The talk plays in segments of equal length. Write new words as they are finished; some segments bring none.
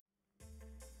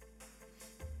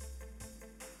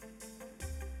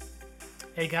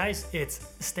Hey guys, it's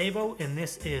Stavo, and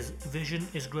this is Vision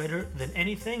is Greater Than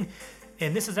Anything.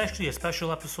 And this is actually a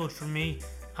special episode for me.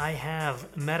 I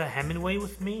have Meta Hemenway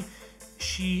with me.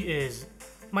 She is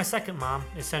my second mom.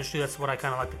 Essentially, that's what I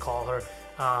kind of like to call her.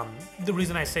 The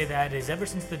reason I say that is ever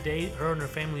since the day her and her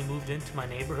family moved into my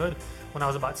neighborhood when I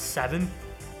was about 7,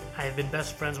 I have been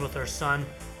best friends with her son.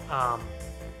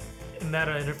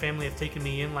 Meta and her family have taken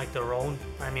me in like their own.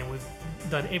 I mean, we've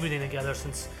done everything together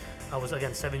since I was,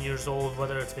 again, 7 years old.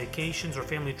 Whether it's vacations or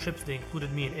family trips, they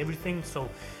included me in everything. So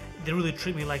they really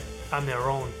treat me like I'm their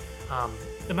own.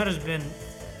 Meta's been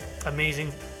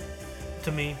amazing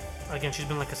to me. Again, she's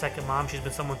been like a second mom. She's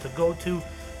been someone to go to,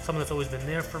 someone that's always been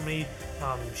there for me.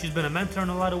 She's been a mentor in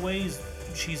a lot of ways.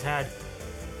 She's had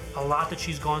a lot that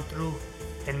she's gone through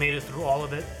and made it through all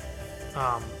of it.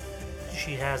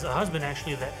 She has a husband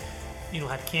actually that,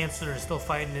 had cancer and is still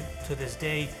fighting it to this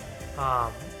day.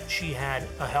 She had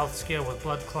a health scare with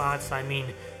blood clots. I mean,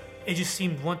 it just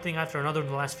seemed one thing after another in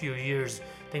the last few years.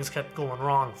 Things kept going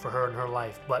wrong for her in her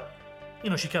life, but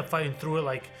she kept fighting through it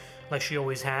like she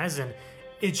always has, and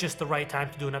it's just the right time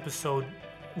to do an episode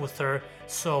with her.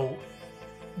 So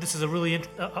this is a really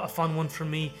a fun one for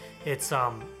me. It's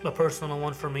a personal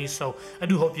one for me, so I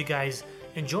do hope you guys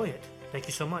enjoy it. Thank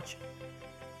you so much.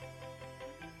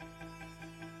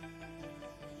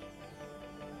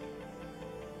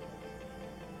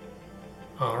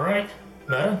 All right,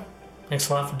 Meta, thanks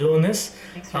a lot for doing this.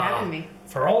 Thanks for having me.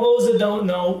 For all those that don't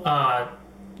know,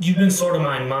 you've been sort of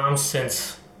my mom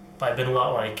since I've been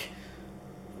I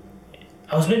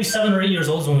was maybe 7 or 8 years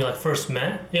old when we first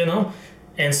met,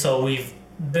 and so we've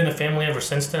been a family ever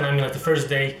since then. I mean, the first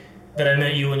day that I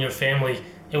met you and your family,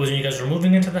 it was when you guys were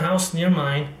moving into the house near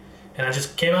mine, and I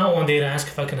just came out one day to ask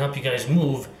if I can help you guys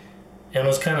move, and it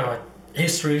was kind of like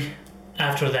history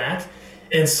after that.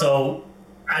 And so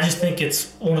I just think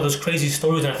it's one of those crazy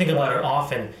stories, and I think about it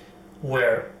often,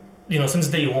 where, since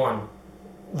day one,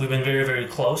 we've been very, very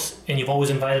close, and you've always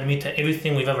invited me to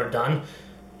everything we've ever done,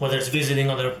 whether it's visiting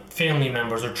other family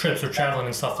members or trips or traveling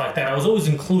and stuff like that. I was always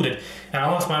included, and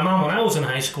I lost my mom when I was in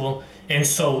high school, and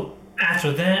so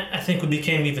after that, I think we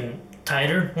became even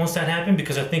tighter once that happened,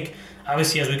 because I think,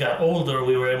 obviously, as we got older,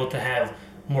 we were able to have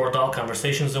more adult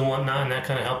conversations and whatnot, and that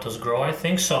kind of helped us grow, I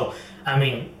think. So, I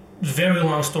mean, very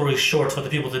long story short, for the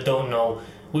people that don't know,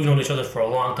 we've known each other for a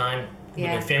long time. We've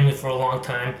been family for a long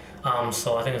time.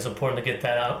 So I think it's important to get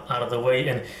that out of the way.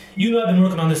 And I've been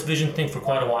working on this vision thing for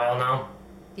quite a while now.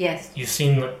 Yes. You've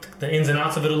seen the ins and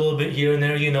outs of it a little bit here and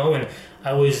there, and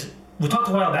we talked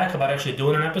a while back about actually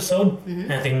doing an episode,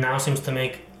 and I think now seems to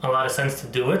make a lot of sense to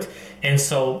do it. And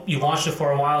so you watched it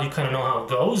for a while, you kind of know how it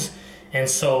goes. And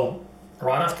so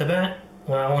right off the bat,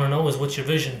 what I want to know is, what's your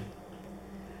vision?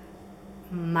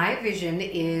 My vision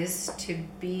is to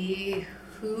be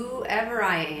whoever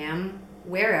I am,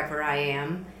 wherever I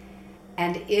am,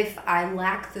 and if I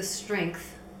lack the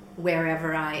strength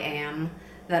wherever I am,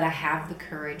 that I have the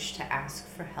courage to ask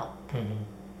for help. Mm-hmm.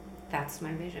 That's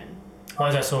my vision. Why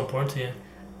is that so important to you?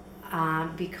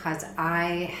 Because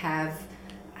I have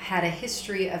had a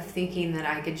history of thinking that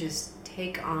I could just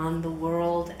take on the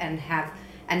world and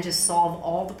just solve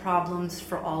all the problems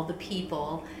for all the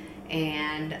people.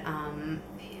 And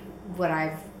what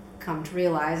I've come to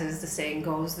realize, as the saying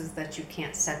goes, is that you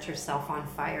can't set yourself on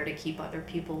fire to keep other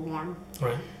people warm.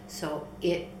 Right. So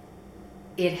it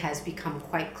has become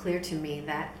quite clear to me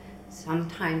that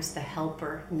sometimes the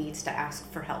helper needs to ask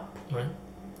for help. Right.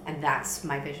 And that's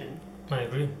my vision. I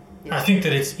agree. Yeah. I think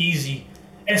that it's easy,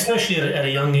 especially at a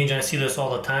young age, and I see this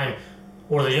all the time,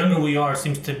 where the younger we are, it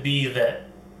seems to be that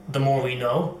the more we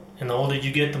know, and the older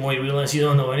you get, the more you realize you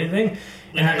don't know anything.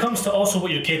 And that comes to also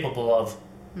what you're capable of.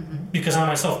 Mm-hmm. Because I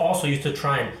myself also used to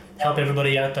try and help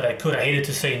everybody out that I could. I hated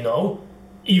to say no,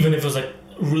 even if it was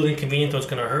really inconvenient or it's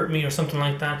going to hurt me or something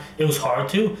like that. It was hard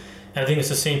to. And I think it's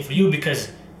the same for you,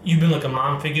 because you've been like a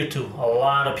mom figure to a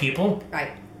lot of people.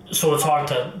 Right. So it's hard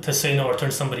to say no or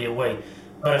turn somebody away.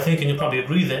 But I think, and you'll probably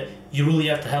agree, that you really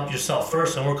have to help yourself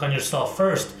first and work on yourself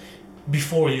first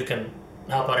before you can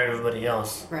help out everybody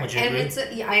else. Right. Would you and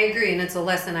agree? I agree, and it's a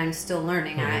lesson I'm still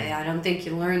learning. Mm-hmm. I don't think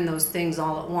you learn those things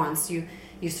all at once. You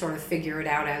sort of figure it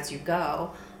out as you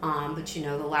go. But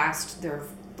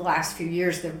the last few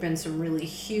years, there have been some really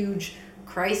huge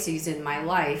crises in my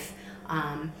life.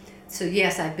 So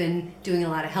yes, I've been doing a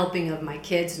lot of helping of my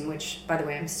kids, in which, by the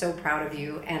way, I'm so proud of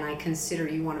you, and I consider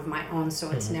you one of my own,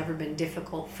 so it's never been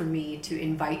difficult for me to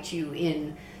invite you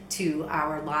in to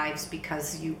our lives,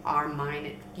 because you are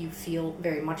mine. You feel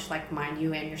very much like mine,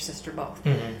 you and your sister both.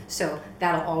 Mm-hmm. So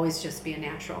that'll always just be a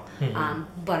natural. Mm-hmm.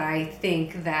 But I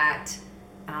think that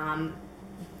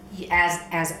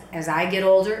as I get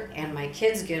older and my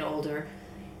kids get older,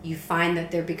 you find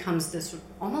that there becomes this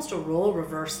almost a role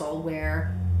reversal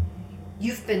where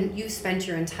you've spent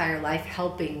your entire life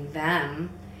helping them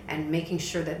and making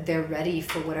sure that they're ready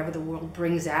for whatever the world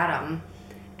brings at them,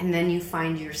 and then you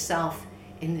find yourself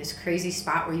in this crazy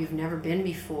spot where you've never been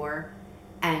before,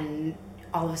 and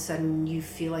all of a sudden you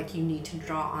feel like you need to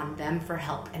draw on them for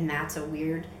help, and that's a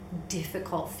weird,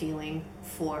 difficult feeling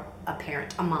for a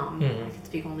parent, a mom. I can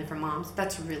speak only for moms.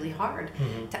 That's really hard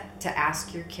to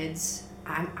ask your kids.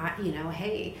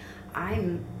 Hey,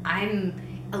 I'm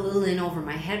a little in over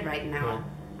my head right now. Right.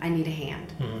 I need a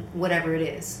hand, whatever it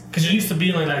is. Because you used to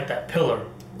be like that pillar.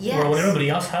 Yes. Where when everybody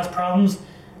else has problems,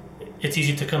 it's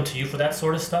easy to come to you for that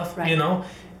sort of stuff, right. you know?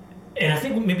 And I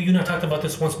think maybe you and I talked about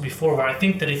this once before, where I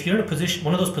think that if you're in a position,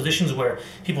 one of those positions where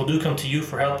people do come to you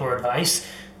for help or advice,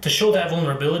 to show that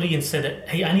vulnerability and say that,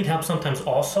 hey, I need help sometimes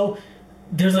also,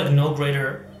 there's like no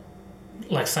greater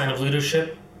like sign of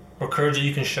leadership or courage that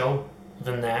you can show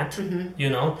than that, you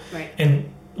know? Right.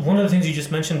 And one of the things you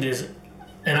just mentioned is,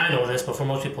 and I know this, but for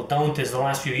most people don't, is the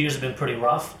last few years have been pretty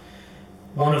rough.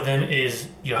 One of them is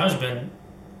your husband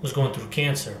was going through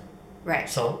cancer. Right.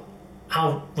 So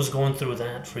how was going through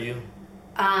that for you?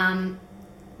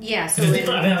 Yeah. So it's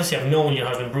different. I mean, obviously, I've known your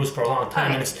husband Bruce for a long time,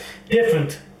 right. and it's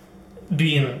different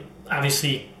being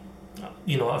obviously,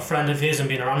 a friend of his and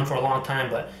being around him for a long time.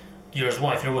 But you're his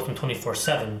wife. You're with him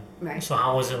 24/7. Right. So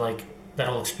how was it like that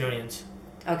whole experience?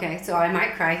 Okay, so I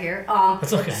might cry here.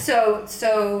 That's okay.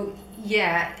 So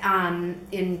yeah.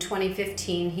 In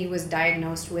 2015, he was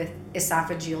diagnosed with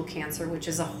esophageal cancer, which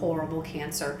is a horrible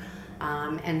cancer.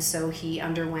 And so he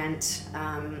underwent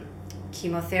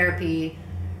chemotherapy,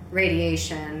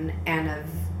 radiation,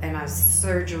 and a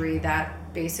surgery that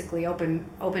basically opened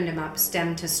him up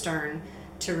stem to stern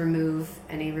to remove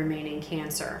any remaining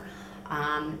cancer.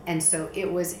 And so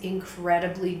it was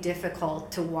incredibly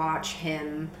difficult to watch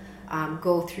him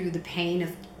go through the pain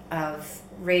of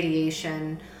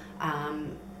radiation,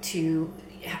 to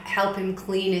help him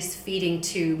clean his feeding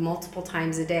tube multiple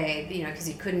times a day, because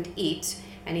he couldn't eat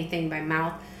anything by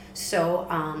mouth. So,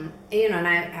 and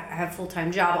I have a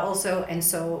full-time job also, and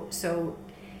so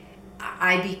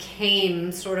I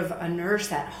became sort of a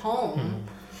nurse at home,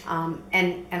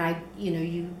 and I,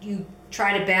 you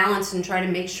try to balance and try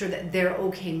to make sure that they're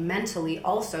okay mentally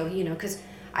also, because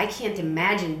I can't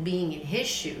imagine being in his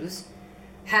shoes,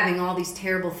 having all these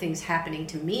terrible things happening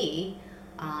to me,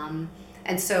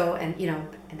 and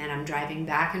then I'm driving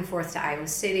back and forth to Iowa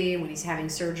City when he's having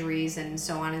surgeries and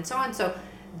so on and so on. So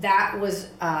that was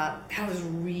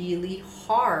really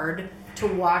hard to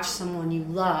watch someone you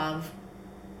love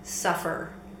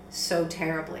suffer so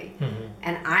terribly.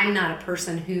 And I'm not a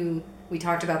person who, we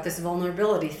talked about this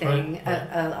vulnerability thing right.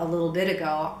 A little bit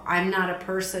ago. I'm not a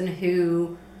person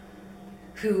who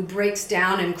breaks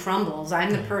down and crumbles.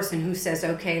 I'm the person who says,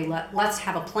 okay, let's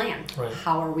have a plan. Right.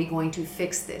 How are we going to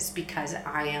fix this? Because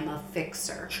I am a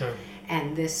fixer. Sure.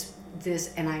 And this,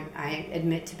 and I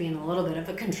admit to being a little bit of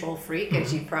a control freak,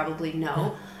 as you probably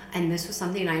know. And this was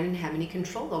something I didn't have any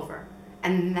control over.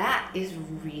 And that is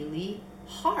really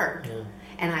hard. Yeah.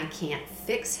 And I can't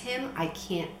fix him. I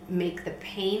can't make the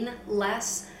pain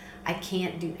less. I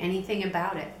can't do anything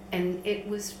about it. And it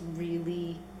was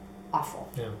really awful.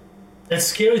 Yeah. It's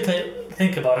scary to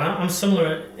think about. I'm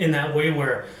similar in that way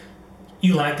where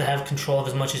you like to have control of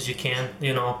as much as you can,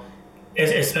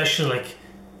 especially like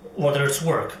whether it's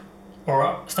work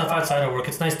or stuff outside of work.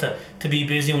 It's nice to be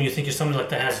busy when you think you're somebody like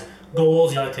that has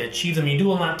goals, you like to achieve them. You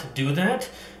do a lot to do that,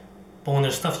 but when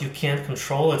there's stuff you can't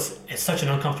control, it's such an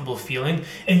uncomfortable feeling,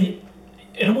 and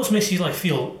it almost makes you like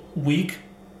feel weak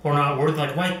or not worthy.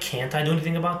 Like, why can't I do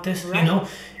anything about this? Right.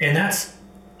 And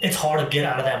it's hard to get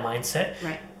out of that mindset.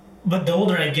 Right. But the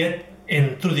older I get,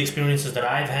 and through the experiences that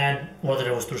I've had, whether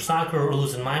it was through soccer or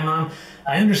losing my mom,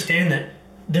 I understand that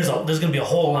there's going to be a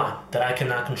whole lot that I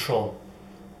cannot control.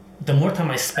 The more time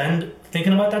I spend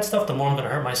thinking about that stuff, the more I'm going to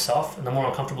hurt myself, and the more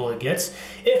uncomfortable it gets.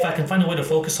 If I can find a way to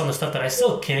focus on the stuff that I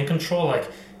still can control,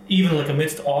 like even like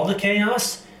amidst all the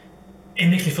chaos, it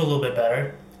makes me feel a little bit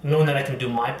better, knowing that I can do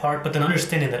my part, but then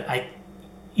understanding that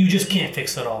you just can't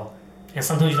fix it all. And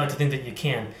sometimes you like to think that you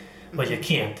can, but you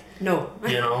can't. No.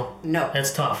 No.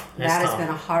 It's tough. That has been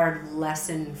a hard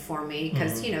lesson for me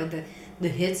because, the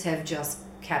hits have just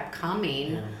kept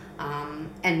coming. Yeah.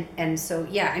 And so,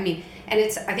 yeah, I mean, and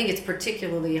I think it's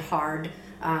particularly hard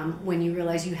when you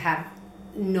realize you have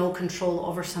no control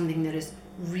over something that is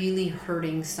really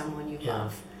hurting someone you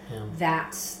love. Yeah.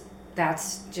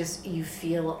 That's just, you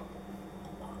feel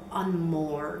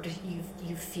unmoored.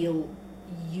 You feel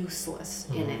useless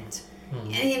in it.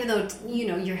 And even though,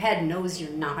 your head knows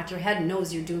you're not, your head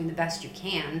knows you're doing the best you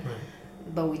can,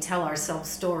 but we tell ourselves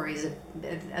stories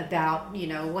about,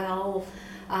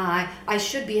 I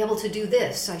should be able to do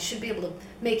this. I should be able to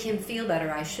make him feel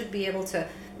better. I should be able to,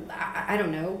 I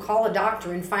don't know, call a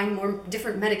doctor and find more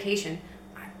different medication.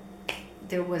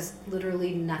 There was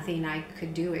literally nothing I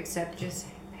could do except just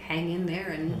hang in there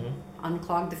and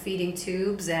unclog the feeding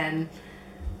tubes and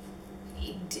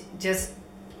just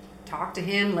talk to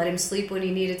him, let him sleep when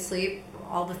he needed sleep,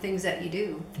 all the things that you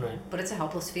do. Right. But it's a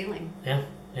helpless feeling. Yeah.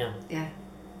 Yeah.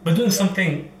 But doing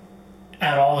something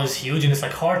at all is huge, and it's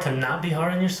like hard to not be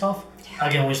hard on yourself. Yeah.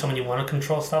 Again, when you're someone you want to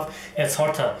control stuff, it's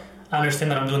hard to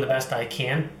understand that I'm doing the best I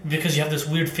can, because you have this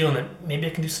weird feeling that maybe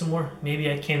I can do some more,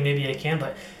 maybe I can,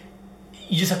 but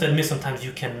you just have to admit sometimes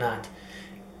you cannot.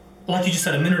 Like you just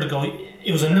said a minute ago,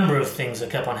 it was a number of things that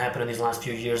kept on happening these last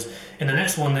few years. And the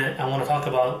next one that I want to talk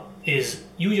about is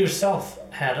you yourself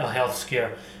had a health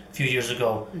scare a few years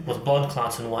ago with blood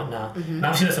clots and whatnot. And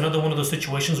obviously that's another one of those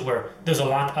situations where there's a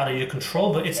lot out of your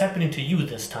control, but it's happening to you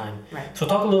this time. Right. So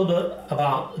talk a little bit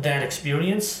about that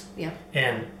experience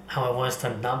and how it was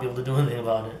to not be able to do anything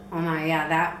about it. Oh my, yeah,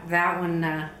 that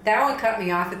one cut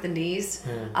me off at the knees.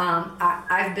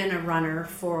 I've been a runner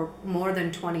for more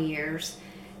than 20 years,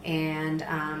 and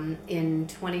in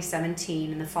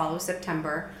 2017, in the fall of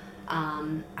September,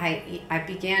 I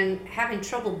began having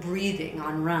trouble breathing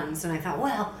on runs, and I thought,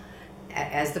 well,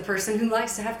 as the person who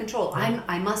likes to have control,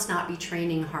 I must not be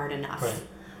training hard enough. Right.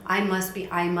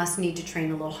 I must need to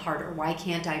train a little harder. Why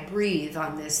can't I breathe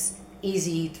on this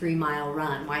easy 3-mile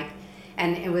run?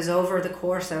 And it was over the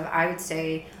course of, I would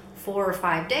say, 4 or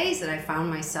 5 days that I found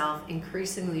myself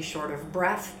increasingly short of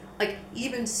breath. Like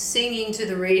even singing to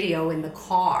the radio in the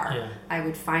car, I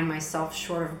would find myself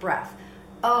short of breath.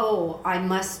 Oh, I'm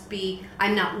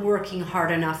not working hard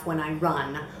enough when I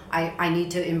run. I need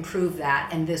to improve that,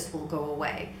 and this will go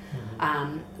away.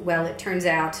 Well, it turns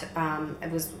out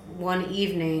it was one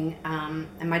evening,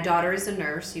 and my daughter is a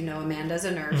nurse. Amanda's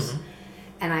a nurse.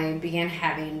 And I began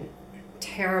having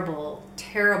terrible,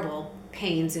 terrible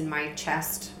pains in my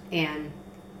chest. And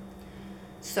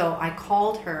so I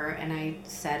called her and I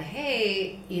said,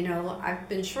 hey, I've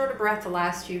been short of breath the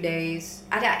last few days.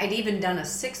 I'd even done a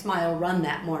 6-mile run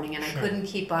that morning, and I couldn't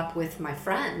keep up with my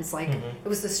friends. It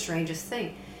was the strangest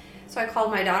thing. So I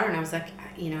called my daughter and I was like,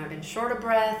 I've been short of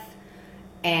breath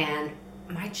and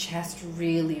my chest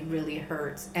really, really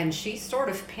hurts. And she sort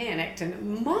of panicked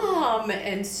and, Mom!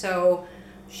 And so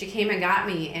she came and got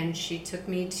me, and she took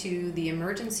me to the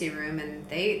emergency room, and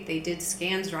they did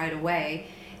scans right away,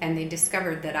 and they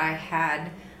discovered that I had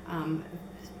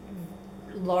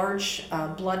large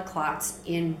blood clots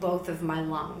in both of my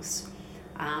lungs.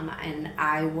 And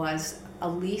I was a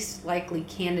least likely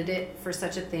candidate for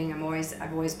such a thing. I've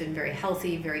always been very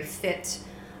healthy, very fit.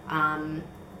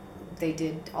 They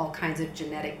did all kinds of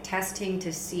genetic testing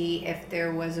to see if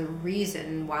there was a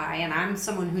reason why, and I'm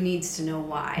someone who needs to know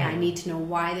why. I need to know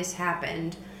why this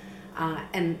happened,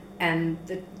 and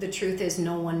the truth is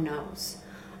no one knows.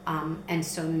 And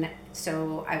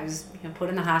so I was put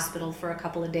in the hospital for a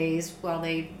couple of days while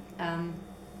they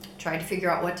tried to figure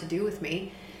out what to do with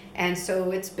me. And so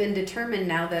it's been determined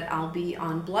now that I'll be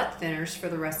on blood thinners for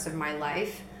the rest of my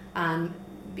life,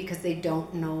 because they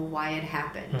don't know why it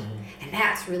happened. And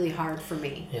that's really hard for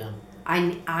me. Yeah.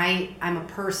 I'm a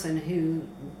person who,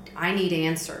 I need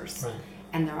answers. Right.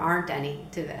 And there aren't any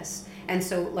to this. And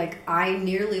so I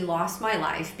nearly lost my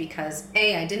life because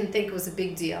I didn't think it was a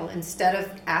big deal. Instead of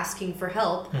asking for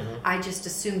help, I just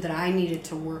assumed that I needed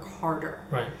to work harder.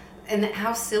 Right. And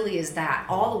how silly is that?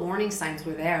 All the warning signs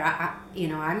were there.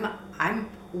 I'm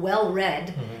well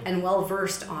read and well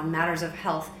versed on matters of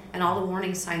health, and all the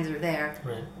warning signs are there.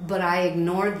 Right. But I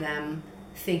ignored them,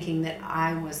 thinking that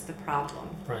I was the problem.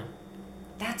 Right.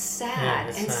 That's sad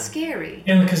and sad. Scary.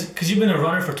 And because you've been a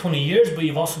runner for 20 years, but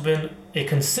you've also been a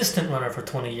consistent runner for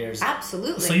 20 years.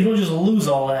 Absolutely. So you don't just lose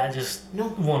all that just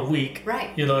 1 week.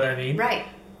 Right. You know what I mean? Right.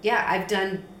 Yeah, I've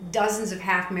done dozens of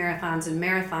half marathons and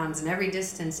marathons and every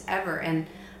distance ever. And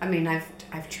I mean,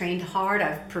 I've trained hard,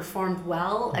 I've performed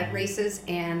well at races,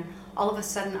 and all of a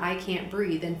sudden I can't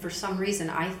breathe. And for some reason,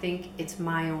 I think it's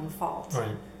my own fault.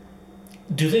 Right.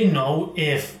 Do they know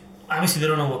if, obviously they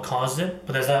don't know what caused it,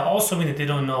 but does that also mean that they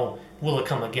don't know, will it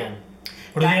come again?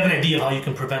 Or do they have an idea of how you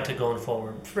can prevent it going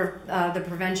forward? The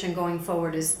prevention going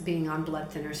forward is being on blood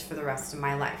thinners for the rest of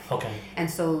my life. Okay. And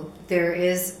so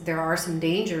there are some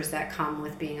dangers that come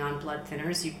with being on blood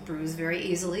thinners. You bruise very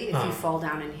easily. If you fall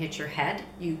down and hit your head,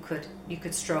 you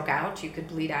could stroke out, you could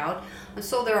bleed out. And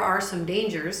so there are some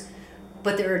dangers,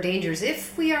 but there are dangers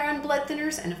if we are on blood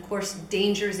thinners, and of course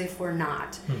dangers if we're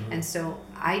not. And so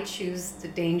I choose the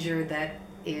danger that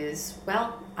is,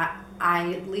 well,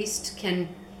 I at least can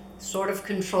sort of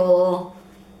control.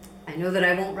 I know that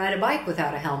I won't ride a bike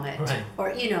without a helmet, right.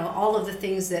 or all of the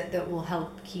things that will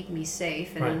help keep me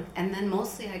safe, and right. and then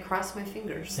mostly I cross my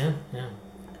fingers. Yeah.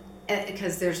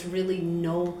 Because there's really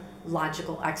no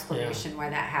logical explanation why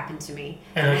that happened to me.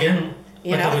 And again,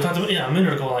 we talked about a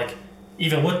minute ago, like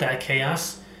even with that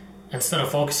chaos, instead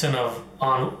of focusing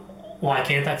on why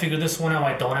can't I figure this one out,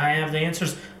 why don't I have the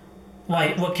answers,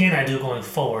 what can I do going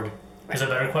forward? Is a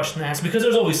better question to ask, because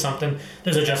there's always something,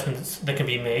 there's adjustments that can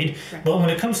be made. Right. But when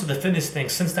it comes to the fitness thing,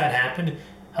 since that happened,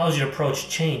 how has your approach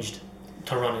changed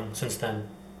to running since then?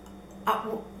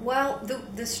 Well,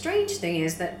 the strange thing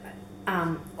is that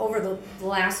over the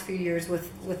last few years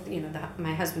with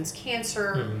my husband's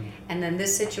cancer, mm-hmm. and then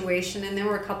this situation, and there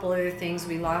were a couple other things.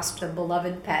 We lost a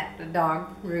beloved pet, a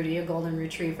dog, Rudy, a golden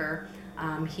retriever.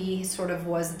 He sort of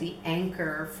was the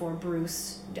anchor for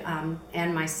Bruce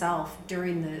and myself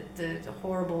during the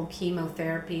horrible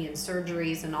chemotherapy and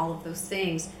surgeries and all of those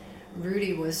things.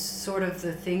 Rudy was sort of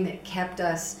the thing that kept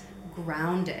us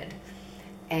grounded.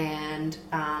 And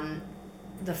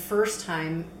the first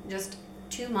time, just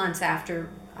 2 months after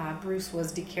Bruce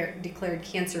was declared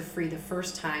cancer-free the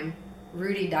first time,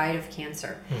 Rudy died of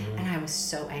cancer. Mm-hmm. And I was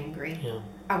so angry. Yeah.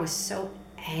 I was so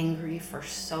angry for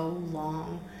so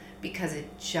long, because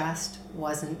it just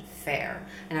wasn't fair.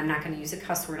 And I'm not going to use a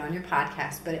cuss word on your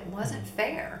podcast, but it wasn't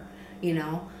fair,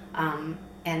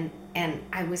 and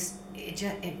I was,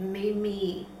 it made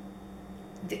me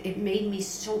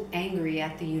so angry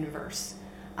at the universe,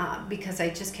 because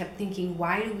I just kept thinking,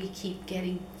 why do we keep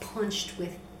getting punched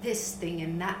with this thing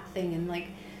and that thing? And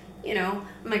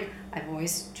I'm like, I've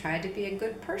always tried to be a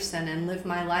good person and live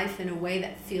my life in a way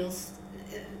that feels,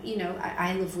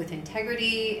 I live with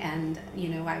integrity, and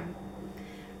I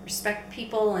respect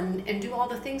people and do all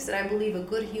the things that I believe a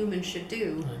good human should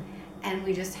do. Right. And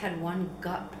we just had one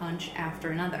gut punch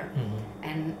after another. Mm-hmm.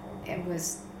 And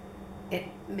it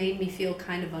made me feel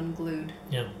kind of unglued.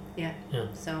 Yeah.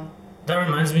 So that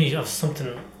reminds me of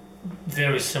something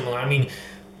very similar. I mean,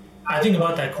 I think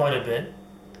about that quite a bit.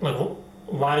 Like,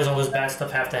 why does all this bad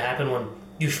stuff have to happen when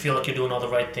you feel like you're doing all the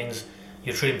right things,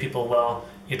 you're treating people well,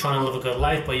 you're trying to live a good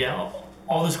life, but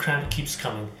all this crap keeps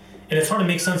coming. And it's hard to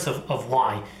make sense of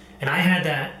why. And I had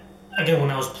that, again,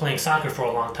 when I was playing soccer for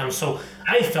a long time. So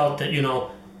I felt that,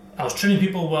 I was treating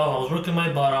people well, I was working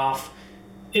my butt off.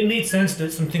 It made sense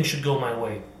that some things should go my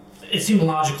way. It seemed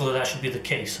logical that should be the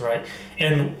case, right?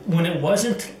 And when it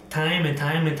wasn't time and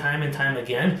time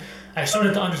again, I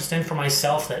started to understand for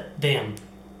myself that, damn,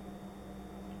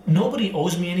 nobody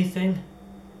owes me anything,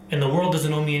 and the world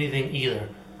doesn't owe me anything either.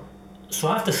 So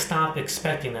I have to stop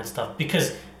expecting that stuff,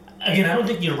 because, again, I don't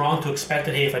think you're wrong to expect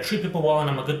that, hey, if I treat people well and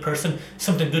I'm a good person,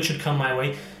 something good should come my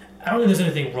way. I don't think there's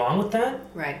anything wrong with that.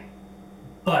 Right.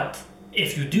 But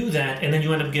if you do that and then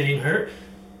you end up getting hurt,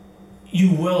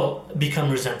 you will become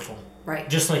resentful. Right.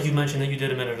 Just like you mentioned that you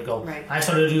did a minute ago. Right. I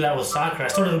started to do that with soccer. I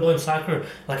started to blame soccer,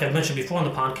 like I've mentioned before on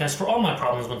the podcast, for all my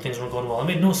problems when things weren't going well. It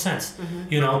made no sense,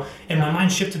 mm-hmm. And my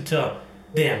mind shifted to,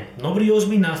 damn, nobody owes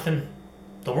me nothing.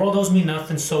 The world owes me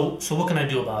nothing, so what can I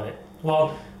do about it?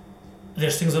 Well,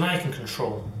 there's things that I can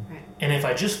control. Right. And if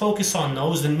I just focus on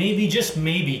those, then maybe, just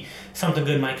maybe, something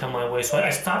good might come my way. So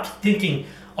I stopped thinking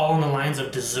all in the lines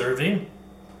of deserving.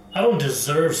 I don't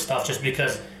deserve stuff just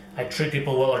because I treat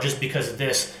people well or just because of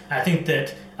this. I think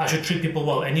that I should treat people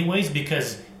well anyways,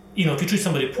 because, if you treat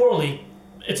somebody poorly,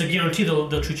 it's a guarantee they'll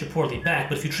treat you poorly back.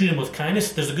 But if you treat them with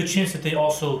kindness, there's a good chance that they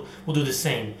also will do the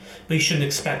same. But you shouldn't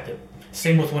expect it.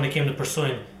 Same with when it came to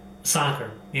pursuing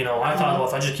soccer. I thought, well,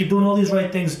 if I just keep doing all these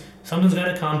right things, something's got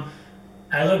to come.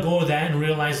 I let go of that and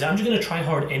realized that I'm just going to try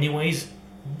hard anyways,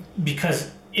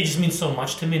 because it just means so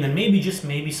much to me, and then maybe, just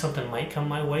maybe, something might come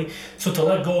my way. So to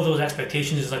let go of those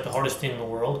expectations is like the hardest thing in the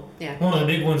world. Yeah. One of the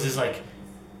big ones is like,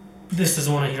 this is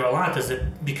one I hear a lot, is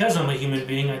that because I'm a human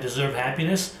being, I deserve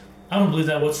happiness. I don't believe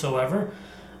that whatsoever.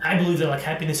 I believe that like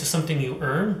happiness is something you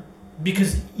earn,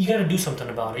 because you got to do something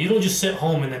about it. You don't just sit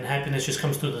home and then happiness just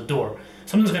comes through the door.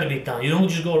 Something's got to be done. You don't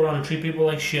just go around and treat people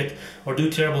like shit or do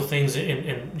terrible things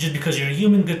and just because you're a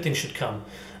human, good things should come.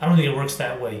 I don't think it works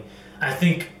that way. I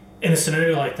think in a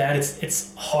scenario like that,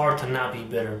 it's hard to not be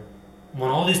bitter. When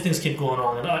all these things keep going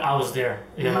on, and I was there,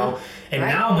 And Right.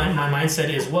 now my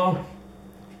mindset is, well,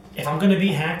 if I'm going to be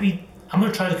happy, I'm going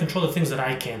to try to control the things that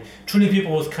I can. Treating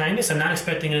people with kindness and not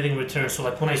expecting anything in return. So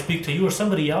like when I speak to you or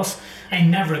somebody else, I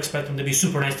never expect them to be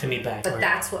super nice to me back. But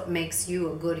that's what makes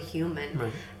you a good human.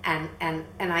 Right. And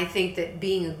I think that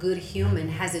being a good human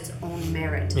has its own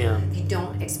merit. Yeah. If you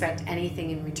don't expect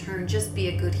anything in return, just be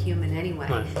a good human anyway.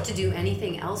 Right. To do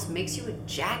anything else makes you a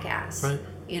jackass. Right.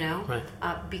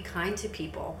 Right. Be kind to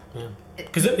people. Yeah.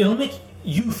 Because it'll make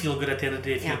you feel good at the end of the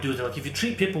day if you do that. Like if you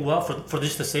treat people well for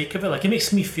just the sake of it, like it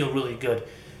makes me feel really good.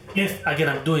 If, again,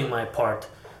 I'm doing my part,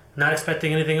 not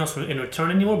expecting anything else in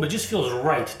return anymore, but just feels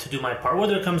right to do my part,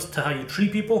 whether it comes to how you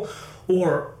treat people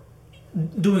or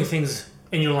doing things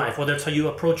in your life, whether it's how you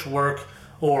approach work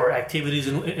or activities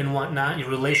and whatnot, your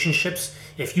relationships.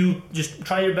 If you just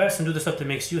try your best and do the stuff that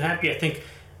makes you happy, I think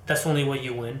that's the only way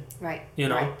you win. Right.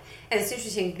 Right. And it's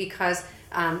interesting because,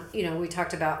 we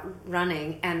talked about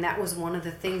running, and that was one of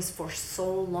the things for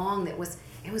so long it was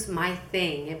my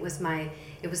thing. It was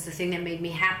the thing that made me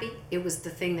happy. It was the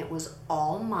thing that was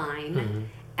all mine. Mm-hmm.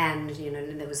 And,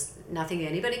 there was nothing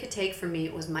anybody could take from me.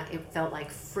 It felt like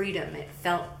freedom.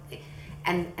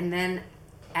 And then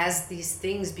as these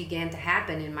things began to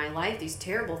happen in my life, these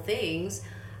terrible things,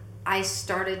 I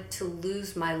started to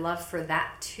lose my love for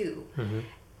that too. Mm-hmm.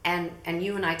 And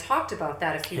you and I talked about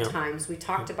that a few times. We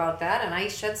talked about that, and I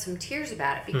shed some tears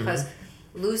about it because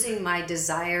losing my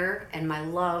desire and my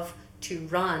love to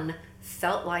run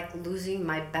felt like losing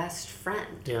my best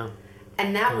friend. Yeah.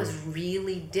 And that was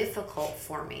really difficult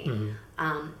for me.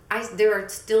 Mm-hmm. There are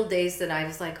still days that I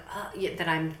was like, that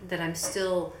I'm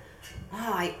still,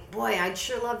 I'd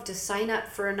sure love to sign up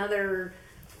for another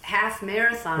half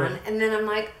marathon. Right. And then I'm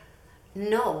like,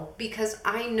 no, because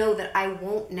I know that I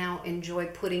won't now enjoy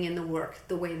putting in the work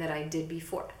the way that I did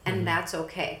before. And that's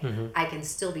okay. Mm-hmm. I can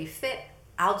still be fit.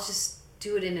 I'll just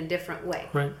do it in a different way.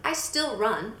 Right. I still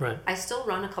run. Right. I still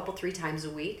run 3 times a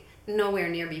week, nowhere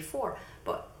near before.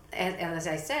 But as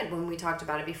I said, when we talked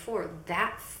about it before,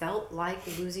 that felt like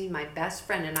losing my best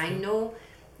friend. And I know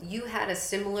you had a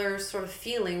similar sort of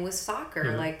feeling with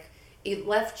soccer. Like it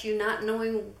left you not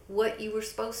knowing what you were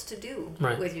supposed to do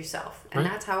with yourself. And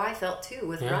that's how I felt too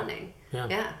with running.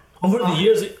 Yeah. Over the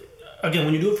years, again,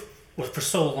 when you do it for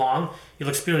so long, you'll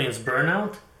experience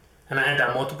burnout. And I had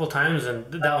that multiple times, and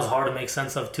that was hard to make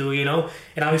sense of too, And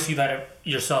obviously you've had it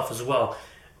yourself as well.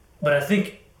 But I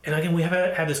think, and again, we have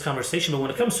had this conversation, but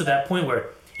when it comes to that point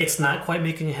where it's not quite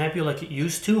making you happy like it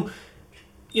used to,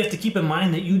 you have to keep in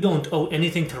mind that you don't owe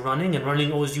anything to running, and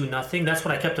running owes you nothing. That's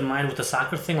what I kept in mind with the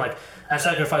soccer thing. Like, I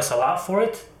sacrificed a lot for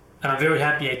it, and I'm very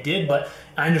happy I did, but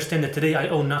I understand that today I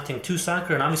owe nothing to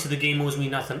soccer, and obviously the game owes me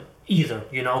nothing either,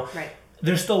 Right.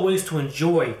 There's still ways to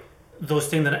enjoy those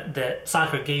things that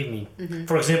soccer gave me. Mm-hmm.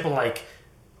 For example, like,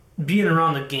 being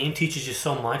around the game teaches you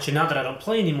so much, and now that I don't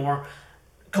play anymore,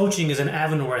 coaching is an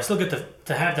avenue where I still get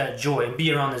to have that joy and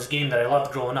be around this game that I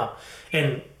loved growing up.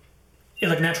 And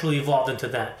it naturally evolved into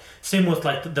that. Same with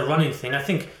the running thing. I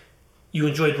think you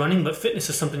enjoyed running, but fitness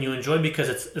is something you enjoy because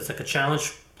it's like a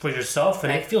challenge for yourself,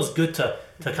 and it feels good to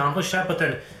accomplish that. But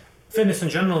then fitness in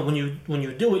general, when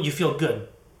you do it, you feel good.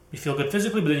 You feel good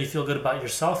physically, but then you feel good about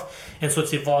yourself. And so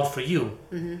it's evolved for you.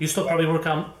 Mm-hmm. You still probably work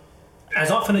out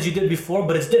as often as you did before,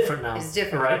 but it's different now. It's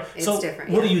different, right? It's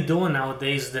different. What are you doing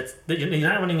nowadays that you're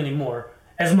not running anymore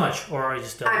as much, or are you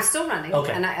still? I'm still running.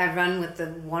 Okay. And I run with the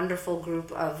wonderful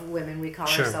group of women. We call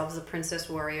ourselves the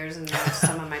Princess Warriors, and they're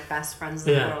some of my best friends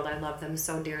in the world. I love them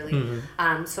so dearly.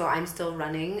 Mm-hmm. So I'm still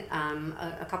running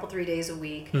a couple, 3 days a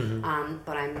week,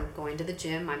 but I'm going to the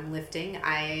gym. I'm lifting.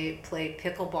 I play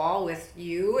pickleball with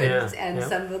you and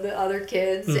some of the other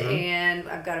kids, and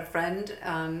I've got a friend,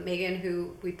 Megan,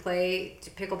 who we play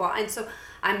pickleball. And so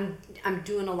I'm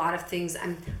doing a lot of things.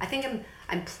 I think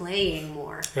I'm playing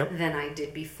more than I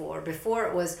did before. Before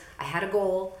it was, I had a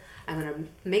goal. I'm going to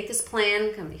make this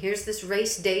plan. Here's this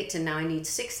race date, and now I need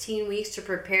 16 weeks to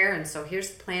prepare. And so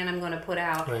here's the plan I'm going to put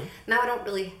out. Right. Now I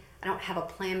don't have a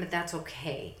plan, but that's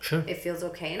okay. Sure. It feels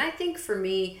okay. And I think for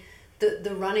me,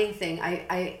 the running thing,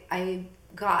 I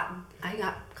got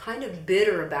kind of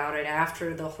bitter about it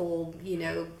after the whole,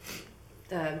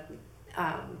 the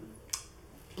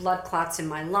blood clots in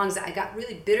my lungs. I got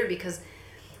really bitter because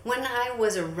when I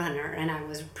was a runner and I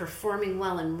was performing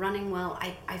well and running well,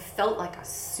 I felt like a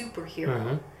superhero.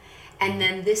 Mm-hmm. And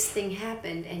then this thing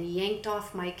happened and yanked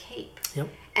off my cape. Yep.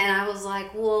 And I was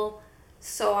like, well,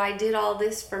 so I did all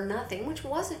this for nothing, which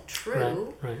wasn't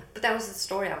true. Right. But that was the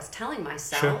story I was telling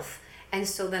myself. Sure. And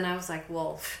so then I was like,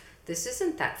 well, this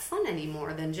isn't that fun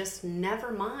anymore, then just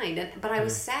never mind. But I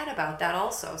was sad about that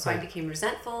also. So I became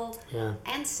resentful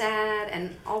and sad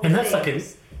and all the things. And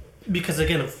that's because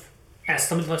again, as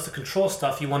somebody who likes to control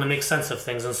stuff, you want to make sense of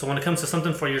things. And so when it comes to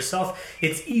something for yourself,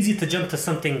 it's easy to jump to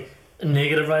something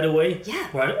negative right away. Yeah.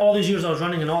 Right? All these years I was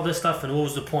running and all this stuff, and what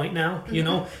was the point now?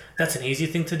 Mm-hmm. That's an easy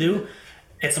thing to do.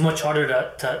 It's much harder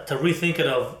to rethink it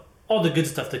of all the good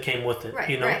stuff that came with it.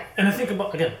 Right, Right. And I think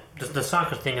about, again, the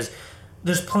soccer thing is,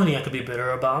 there's plenty I could be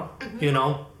bitter about,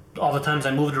 all the times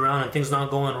I moved around and things not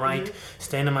going right,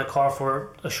 staying in my car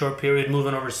for a short period,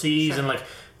 moving overseas, and like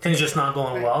things just not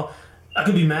going well. I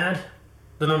could be mad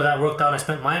that none of that worked out. I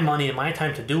spent my money and my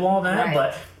time to do all that,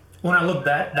 but when I look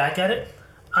back at it,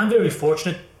 I'm very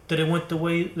fortunate that it went the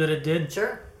way that it did.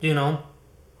 Sure. You know,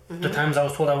 the times I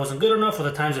was told I wasn't good enough, or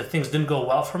the times that things didn't go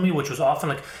well for me, which was often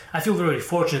like, I feel very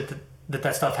fortunate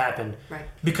that stuff happened. Right.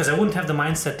 Because I wouldn't have the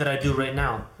mindset that I do right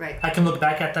now. Right. I can look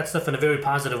back at that stuff in a very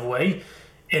positive way,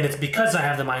 and it's because I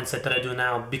have the mindset that I do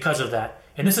now because of that.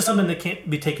 And this is something that can't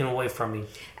be taken away from me.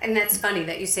 And that's funny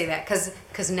that you say that,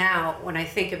 because now when I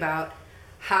think about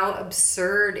how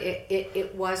absurd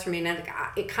it was for me, and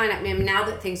it kind of, I mean, now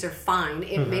that things are fine,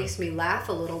 it makes me laugh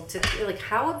a little to feel like,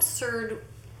 how absurd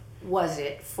was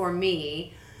it for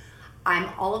me? I'm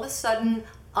all of a sudden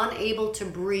unable to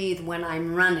breathe when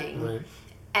I'm running. Right.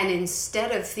 And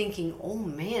instead of thinking, oh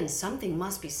man, something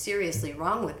must be seriously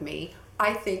wrong with me,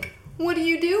 I think, what are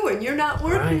you doing? You're not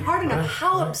working hard enough.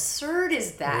 How absurd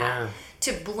is that?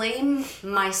 To blame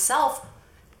myself,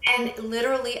 and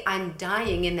literally I'm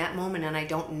dying in that moment and I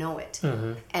don't know it.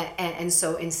 And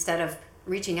so instead of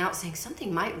reaching out saying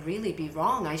something might really be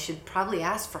wrong, I should probably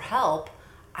ask for help,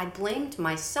 I blamed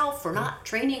myself for not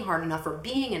training hard enough or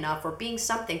being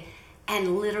something,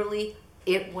 and literally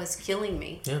it was killing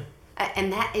me. Yeah.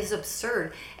 And that is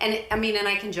absurd. And and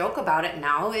I can joke about it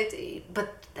now,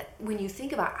 but when you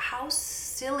think about how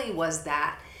silly was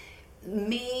that,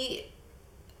 me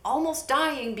almost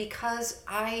dying because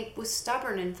I was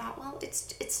stubborn and thought, well,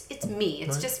 it's me.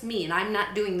 It's just me, and I'm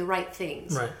not doing the right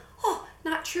things. Right. Oh,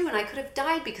 not true. And I could have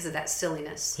died because of that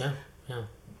silliness. Yeah. Yeah.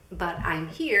 But I'm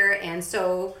here, and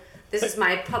so this is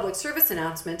my public service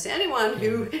announcement to anyone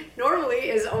who normally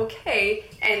is okay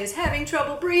and is having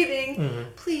trouble breathing.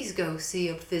 Please go see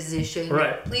a physician.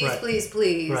 Right. Please, please,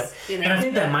 please. Right. You know? And I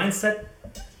think that mindset,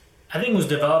 was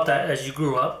developed as you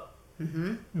grew up,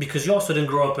 because you also didn't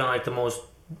grow up in like the most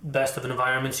best of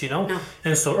environments, you know. No.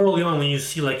 And so early on, when you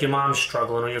see like your mom's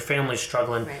struggling or your family's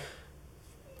struggling,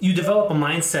 you develop a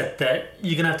mindset that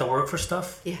you're gonna have to work for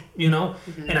stuff. Yeah. You know.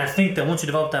 And I think that once you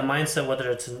develop that mindset,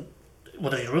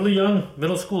 whether you're really young,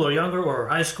 middle school or younger, or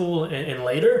high school and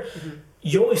later,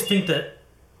 you always think that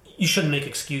you shouldn't make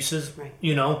excuses,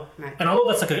 you know. And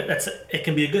although it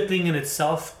can be a good thing in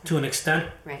itself to an extent,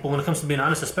 but when it comes to being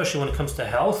honest, especially when it comes to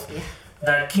health,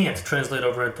 that can't translate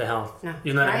over into health. No.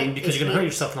 You know what I mean? Because you're gonna hurt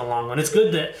yourself in the long run. It's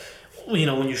good that, you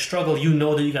know, when you struggle, you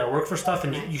know that you got to work for stuff,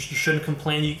 and you shouldn't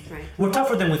complain. We're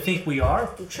tougher than we think we are,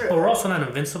 True. But we're also not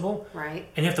invincible. Right.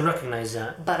 And you have to recognize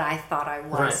that. But I thought I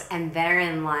was, and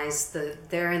therein lies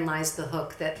the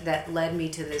hook that led me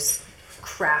to this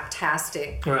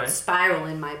craptastic spiral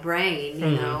in my brain. You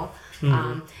know,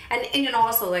 and you know,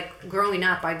 also like growing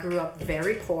up, I grew up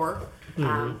very poor.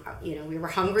 You know, we were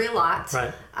hungry a lot.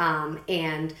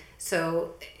 And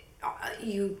so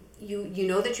you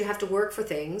know that you have to work for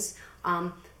things,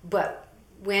 but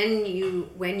when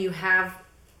you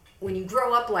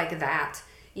grow up like that,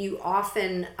 you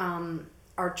often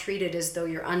are treated as though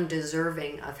you're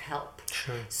undeserving of help.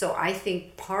 Sure. So I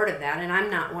think part of that, and I'm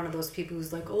not one of those people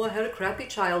who's like, oh, I had a crappy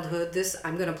childhood,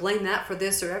 I'm going to blame that for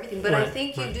this or everything, but I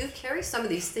think you do carry some of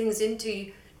these things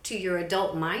into your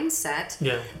adult mindset,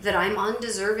 that I'm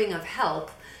undeserving of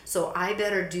help, so I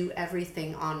better do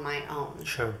everything on my own.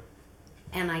 Sure.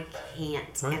 And I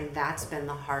can't. And that's been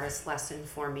the hardest lesson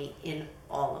for me in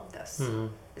all of this.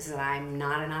 Is that I'm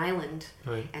not an island.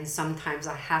 And sometimes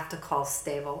I have to call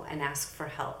Stable and ask for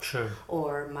help. Sure.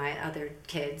 Or my other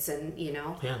kids, and you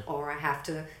know, or I have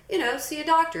to, you know, see a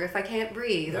doctor if I can't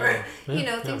breathe, or you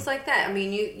know, things like that. I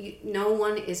mean, you no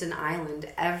one is an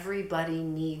island. Everybody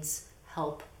needs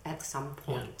help at some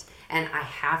point. And I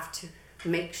have to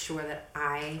make sure that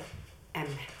I am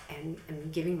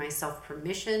giving myself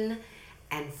permission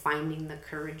and finding the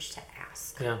courage to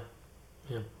ask. Yeah.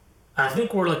 I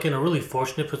think we're like in a really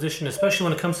fortunate position, especially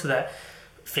when it comes to that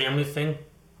family thing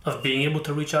of being able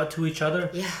to reach out to each other.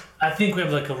 Yeah. I think we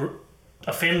have like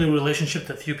a family relationship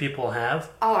that few people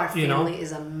have. Oh, our family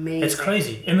is amazing. It's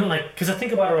crazy. And then like, because I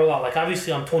think about it a lot. Like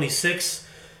obviously I'm 26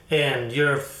 and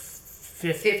you're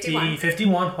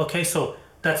 51. Okay, so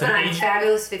that's an age.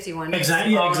 Fabulous 51.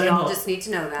 Exactly. Exactly. Y'all just need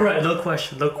to know that. Right. No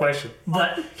question.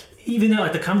 But even now,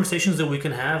 like the conversations that we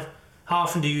can have, how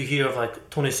often do you hear of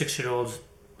like 26-year-olds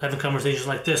having conversations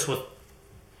like this with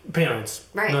parents?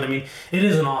 Right. You know what I mean? It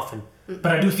isn't often.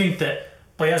 But I do think that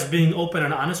by us being open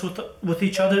and honest with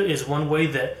each other is one way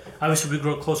that obviously we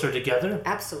grow closer together.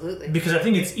 Absolutely. Because I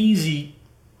think it's easy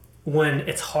when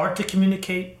it's hard to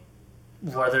communicate,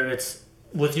 whether it's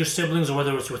with your siblings or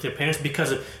whether it's with your parents,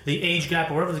 because of the age gap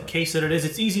or whatever the case that it is.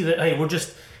 It's easy that, hey, we're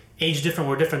just age different,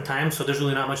 we're different times, so there's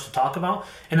really not much to talk about,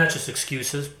 and that's just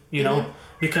excuses, you know,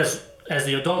 because as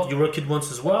the adult, you were a kid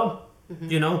once as well,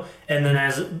 you know, and then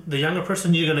as the younger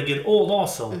person, you're going to get old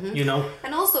also, you know.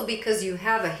 And also because you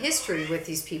have a history with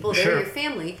these people, they're your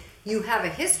family, you have a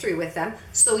history with them,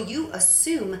 so you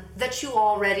assume that you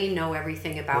already know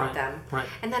everything about them. Right.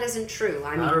 And that isn't true.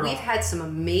 I mean, we've had some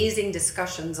amazing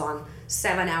discussions on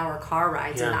 7-hour car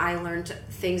rides, and I learned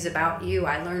things about you.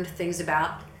 I learned things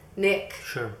about Nick,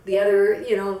 the other,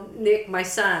 you know, Nick, my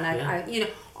son, I you know,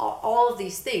 all of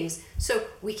these things. So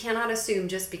we cannot assume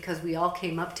just because we all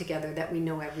came up together that we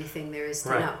know everything there is to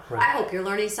know. I hope you're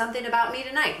learning something about me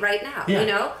tonight, right now, you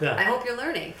know? I hope you're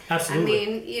learning. Absolutely. I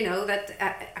mean, you know,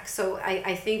 that, so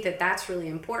I think that that's really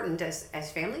important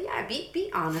as family. Yeah, be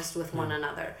honest with one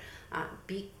another.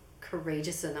 Be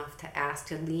courageous enough to ask,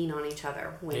 to lean on each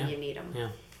other when you need them.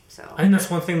 So I think that's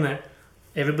one thing that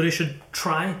everybody should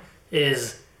try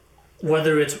is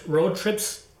whether it's road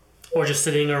trips or just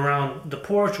sitting around the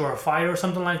porch or a fire or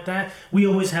something like that, we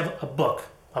always have a book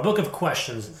of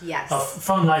questions, of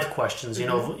fun life questions, you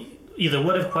know, either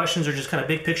what if questions or just kind of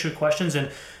big picture questions.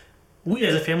 And we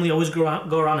as a family always go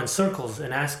around in circles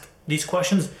and ask these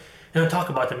questions and then talk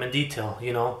about them in detail,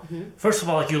 you know. First of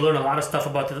all, like, you learn a lot of stuff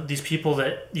about these people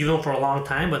that you've known for a long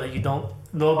time, but that you don't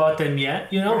know about them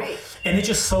yet, you know. And it's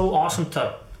just so awesome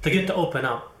to get to open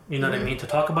up, you know what I mean? To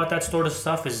talk about that sort of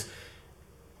stuff is,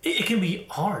 it can be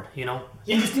hard, you know.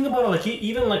 And just think about it, like,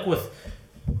 even like with,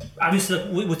 obviously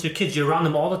with your kids, you're around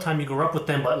them all the time, you grow up with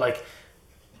them, but like,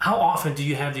 how often do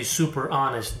you have these super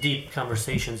honest, deep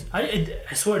conversations? I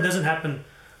swear it doesn't happen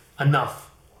enough.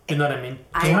 You know what I mean?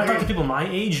 Because when I talk to people my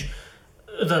age,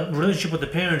 the relationship with the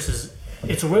parents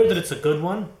it's rare that it's a good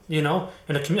one, you know.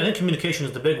 And I think communication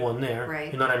is the big one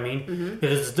there. You know what I mean?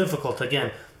 Because it's difficult,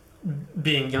 again,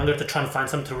 being younger, to try and find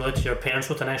something to relate to your parents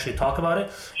with and actually talk about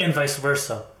it, and vice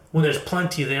versa. When there's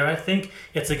plenty there, I think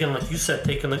it's, again, like you said,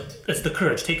 it's the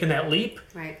courage, taking that leap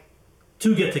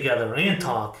to get together and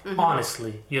talk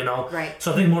honestly, you know.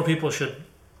 So I think more people should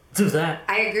do that.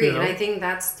 I agree, you know? And I think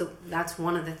that's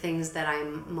one of the things that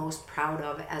I'm most proud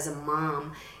of as a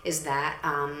mom, is that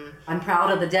I'm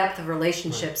proud of the depth of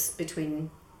relationships between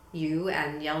you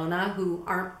and Yelena, who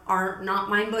are not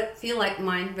mine but feel like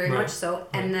mine very much so,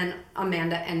 and then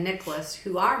Amanda and Nicholas,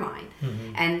 who are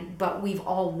mine. But we've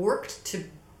all worked to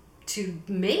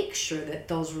make sure that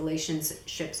those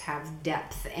relationships have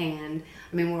depth, and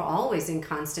I mean, we're always in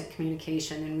constant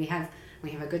communication, and we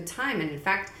have a good time. And in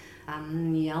fact,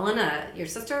 Yelena, your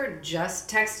sister, just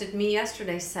texted me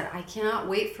yesterday, said, I cannot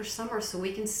wait for summer so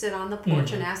we can sit on the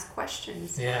porch and ask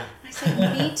questions. And I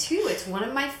said, me too. It's one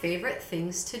of my favorite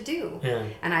things to do.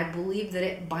 And I believe that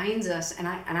it binds us, and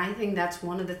I think that's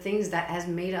one of the things that has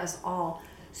made us all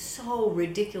so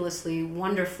ridiculously,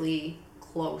 wonderfully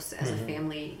close as a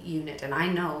family unit. And I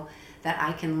know that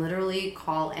I can literally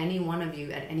call any one of you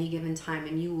at any given time,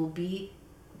 and you will be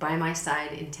by my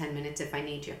side in 10 minutes if I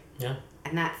need you.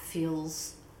 And that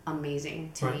feels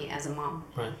amazing to me as a mom.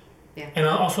 And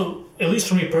also, at least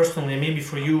for me personally, and maybe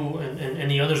for you and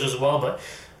any others as well, but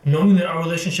knowing that our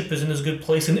relationship is in this good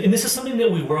place, and this is something that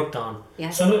we worked on.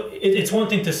 So it's one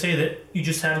thing to say that you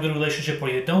just have a good relationship, or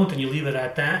you don't, and you leave it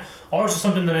at that. Ours is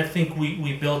something that I think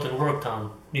we built and worked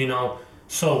on, you know.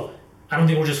 So I don't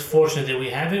think we're just fortunate that we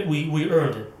have it. We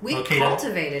earned it. We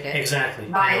cultivated it. Exactly.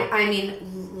 By, you know? I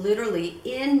mean, literally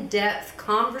in-depth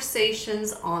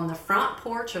conversations on the front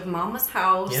porch of Mama's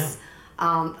house.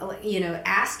 You know,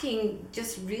 asking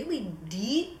just really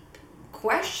deep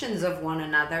questions of one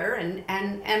another, and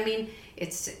I mean,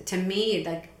 it's, to me,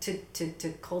 like,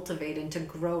 to cultivate and to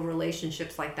grow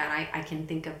relationships like that, I can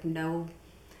think of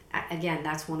again,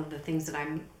 that's one of the things that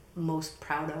I'm most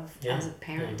proud of as a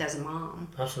parent, as a mom.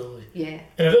 Absolutely.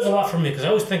 And it does a lot for me, because I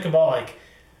always think about, like,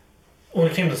 when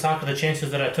it came to soccer, the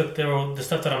chances that I took there, or the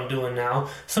stuff that I'm doing now.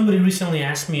 Somebody recently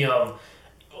asked me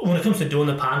when it comes to doing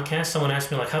the podcast, someone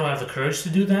asked me, like, how do I have the courage to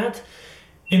do that?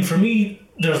 And for me,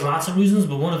 there's lots of reasons,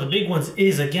 but one of the big ones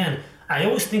is, again, I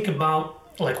always think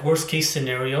about, like, worst case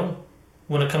scenario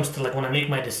when it comes to, like, when I make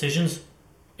my decisions,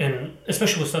 and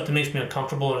especially with stuff that makes me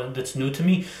uncomfortable or that's new to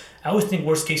me. I always think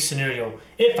worst case scenario.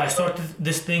 If I start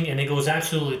this thing and it goes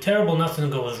absolutely terrible, nothing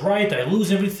goes right, I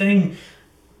lose everything,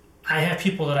 I have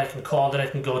people that I can call, that I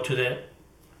can go to, that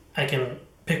I can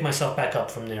pick myself back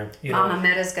up from there. You know? Mama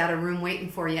Meta's got a room waiting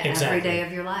for you every day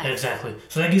of your life. Exactly.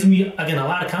 So that gives me, again, a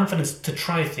lot of confidence to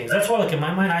try things. That's why, like, in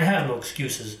my mind, I have no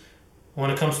excuses when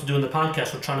it comes to doing the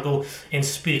podcast or trying to go and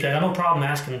speak. I got no problem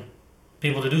asking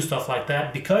people to do stuff like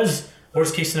that, because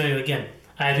worst case scenario, again,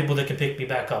 I have people that can pick me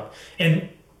back up. And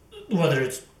whether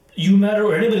it's you, Meta,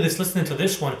 or anybody that's listening to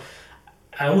this one,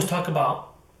 I always talk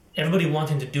about everybody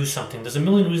wanting to do something. There's a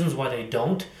million reasons why they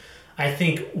don't. I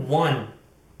think one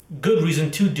good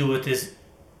reason to do it is,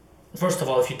 first of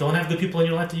all, if you don't have good people in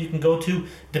your life that you can go to,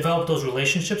 develop those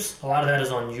relationships. A lot of that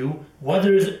is on you.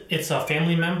 Whether it's a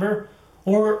family member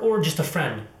or just a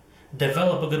friend,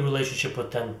 develop a good relationship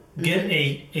with them. Get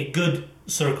a good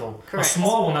circle. Correct. A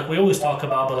small one like we always talk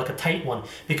about, but like a tight one.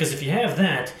 Because if you have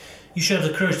that, you should have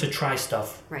the courage to try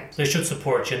stuff. Right. They should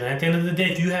support you. And at the end of the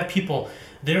day, if you have people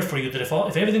there for you, that if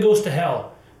everything goes to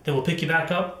hell, they will pick you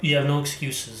back up. You have no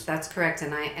excuses. That's correct.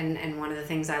 And one of the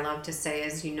things I love to say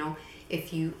is,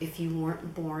 if you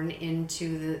weren't born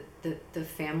into the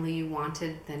family you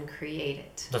wanted, then create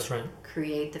it. That's right.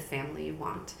 Create the family you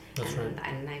want. That's right.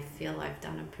 And I feel I've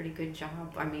done a pretty good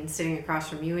job. I mean, sitting across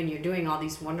from you, and you're doing all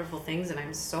these wonderful things, and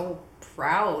I'm so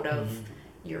proud of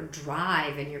your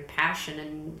drive and your passion,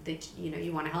 and that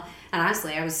you want to help. And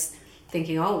honestly, I was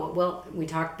thinking, we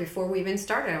talked before we even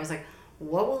started. I was like,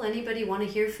 what will anybody want to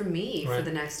hear from me for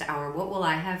the next hour? What will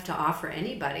I have to offer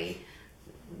anybody?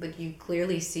 But you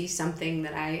clearly see something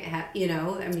that I have,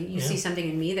 you see something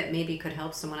in me that maybe could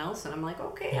help someone else, and I'm like,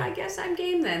 okay, I guess I'm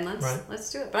game then.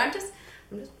 Let's do it. But I'm just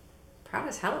proud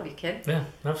as hell of you, kid. Yeah,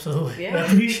 absolutely. Yeah. I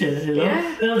appreciate it,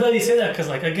 Yeah. And I'm glad you say that, because,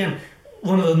 again,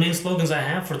 one of the main slogans I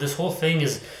have for this whole thing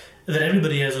is that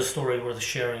everybody has a story worth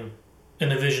sharing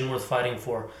and a vision worth fighting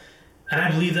for. And I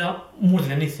believe that more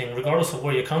than anything, regardless of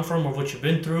where you come from or what you've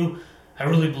been through. I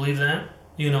really believe that,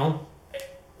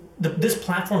 This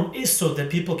platform is so that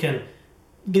people can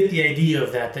get the idea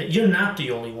of that you're not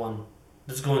the only one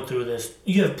that's going through this.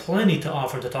 You have plenty to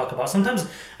offer and to talk about. Sometimes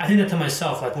I think that to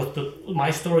myself, like with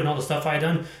my story and all the stuff I've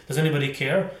done, does anybody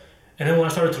care? And then what I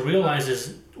started to realize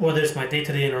is, whether it's my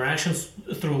day-to-day interactions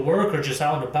through work or just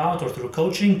out and about or through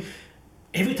coaching,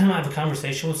 every time I have a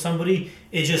conversation with somebody,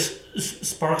 it just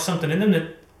sparks something in them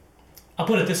that, I'll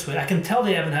put it this way, I can tell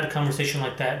they haven't had a conversation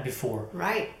like that before.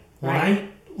 Right. When I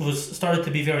started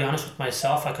to be very honest with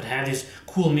myself, I could have these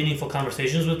cool, meaningful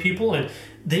conversations with people, and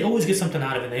they always get something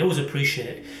out of it. They always appreciate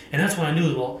it. And that's when I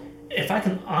knew, well, if I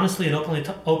can honestly and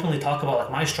openly talk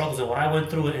about my struggles and what I went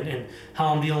through and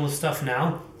how I'm dealing with stuff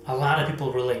now, a lot of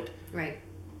people relate. Right.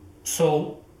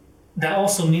 So that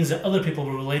also means that other people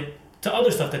will relate to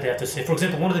other stuff that they have to say. For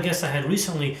example, one of the guests I had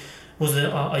recently was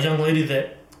a young lady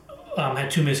that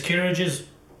had 2 miscarriages.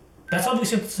 That's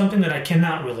obviously something that I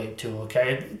cannot relate to,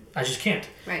 okay? I just can't.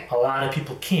 Right. A lot of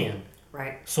people can.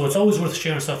 Right. So it's always worth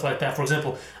sharing stuff like that. For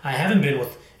example, I haven't been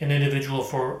with an individual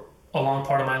for a long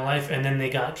part of my life, and then they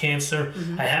got cancer.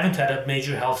 I haven't had a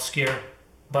major health scare,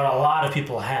 but a lot of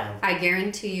people have. I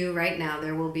guarantee you right now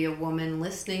there will be a woman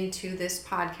listening to this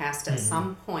podcast at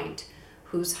some point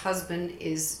whose husband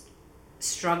is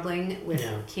struggling with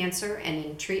cancer and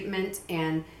in treatment,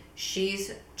 and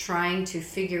she's trying to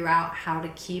figure out how to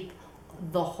keep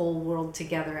the whole world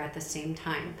together at the same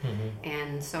time.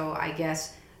 And so I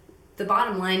guess the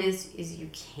bottom line is you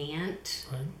can't.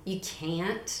 Right. You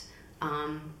can't.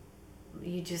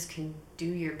 You just can do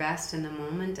your best in the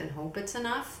moment and hope it's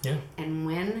enough. Yeah. And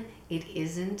when it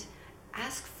isn't,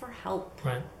 ask for help.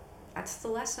 Right. That's the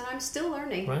lesson I'm still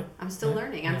learning. Right. I'm still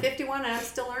learning. I'm 51 and I'm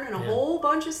still learning a whole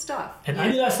bunch of stuff. And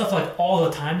I do that stuff all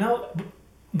the time now,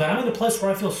 but I'm in a place where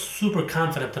I feel super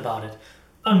confident about it.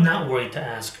 I'm not worried to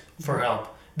ask for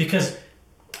help because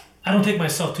I don't take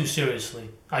myself too seriously.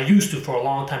 I used to for a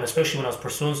long time, especially when I was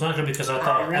pursuing soccer, because I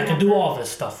thought I could do all this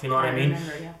stuff. You know what I mean?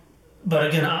 Remember, yeah. But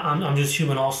again, I'm just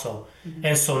human also.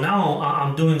 And so now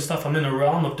I'm doing stuff. I'm in a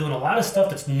realm of doing a lot of stuff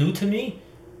that's new to me.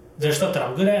 There's stuff that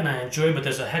I'm good at and I enjoy, but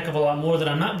there's a heck of a lot more that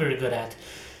I'm not very good at.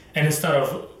 And instead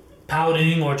of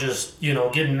pouting or just,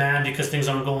 getting mad because things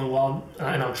aren't going well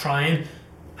and I'm trying,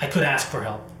 I could ask for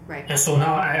help. Right. And so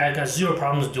now I got zero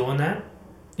problems doing that,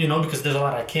 because there's a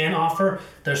lot I can offer.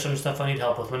 There's some stuff I need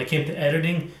help with. When it came to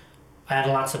editing, I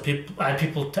had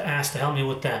people to ask to help me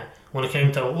with that. When it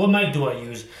came to what mic do I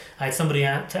use, I had somebody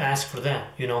to ask for that.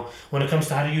 When it comes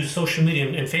to how to use social media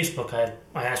and Facebook,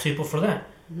 I asked people for that.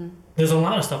 There's a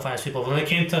lot of stuff I ask people. When it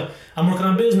came to, I'm working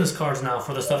on business cards now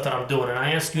for the stuff that I'm doing, and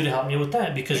I ask you to help me with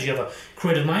that because you have a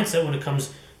creative mindset when it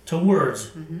comes to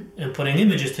words and putting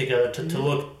images together to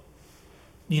look,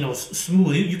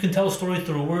 smooth. You can tell a story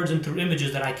through words and through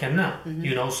images that I cannot.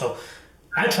 So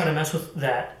I try to mess with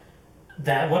that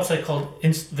website called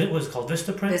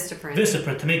Vistaprint?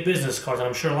 Vistaprint to make business cards, and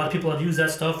I'm sure a lot of people have used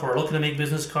that stuff or are looking to make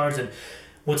business cards. And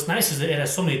what's nice is that it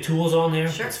has so many tools on there.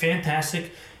 Sure. It's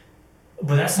fantastic,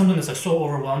 but that's something that's so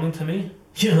overwhelming to me,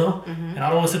 and I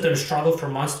don't want to sit there and struggle for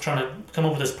months trying to come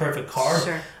up with this perfect card.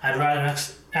 Sure. I'd rather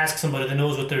ask somebody that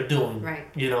knows what they're doing. Right.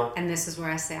 And this is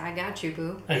where I say, I got you,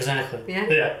 boo. Exactly. Yeah.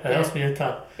 That helps me a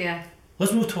ton. Yeah.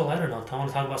 Let's move to a lighter note. I want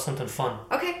to talk about something fun.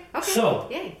 Okay. So,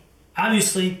 yay.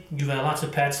 obviously you've had lots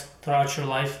of pets throughout your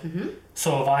life. Mm-hmm.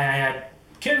 So if I had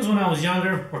kittens when I was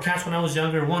younger, or cats when I was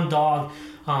younger, one dog,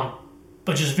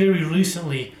 but just very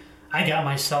recently, I got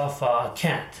myself a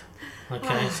cat.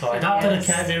 Okay, so I adopted a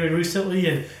cat very recently,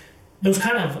 and it was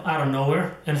kind of out of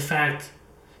nowhere. In fact,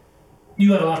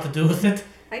 you had a lot to do with it.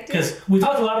 I did. Because we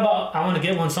talked a lot about, I want to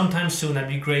get one sometime soon, that'd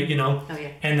be great, you know. Oh,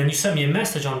 yeah. And then you sent me a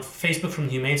message on Facebook from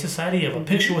the Humane Society of a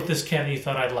picture with this cat that you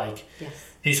thought I'd like. Yes.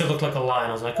 He said it looked like a lion.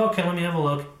 I was like, okay, let me have a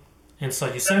look. And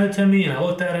so you sent it to me, and I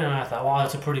looked at it, and I thought, wow,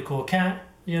 that's a pretty cool cat,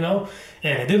 you know.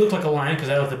 And it did look like a lion because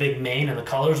I had the big mane, and the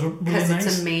colors were really nice. Because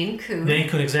it's a Maine Coon. Maine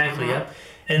Coon, exactly, yep.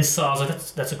 And so I was like,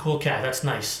 that's a cool cat, that's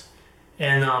nice.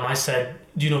 And I said,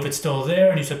 do you know if it's still there?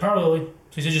 And he said, probably.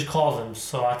 So he said, just call them.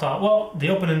 So I thought, well, they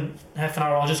open in half an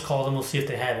hour, I'll just call them, we'll see if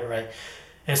they have it, right?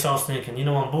 And so I was thinking, you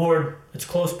know, I'm bored, it's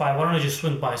close by, why don't I just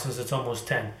swing by since it's almost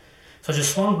 10? So I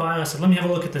just swung by, and I said, let me have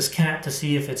a look at this cat to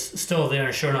see if it's still there,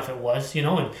 and sure enough it was, you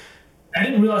know, and I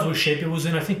didn't realize what shape it was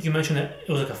in. I think you mentioned that it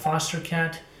was like a foster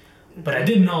cat, but I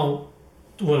didn't know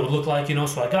what it would look like, you know,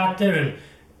 so I got there, and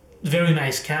very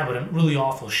nice cat, but in really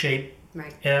awful shape.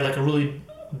 Right. It had like a really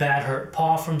bad hurt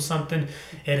paw from something.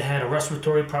 It had a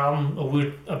respiratory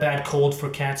problem, a bad cold for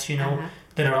cats, you know.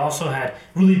 Then it also had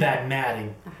really bad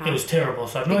matting. It was terrible.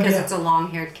 So I have no idea. Because it's a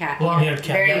long-haired cat. Long-haired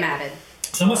cat. Very matted.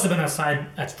 So it must have been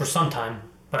outside for some time,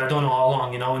 but I don't know how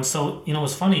long, you know. And so, you know, it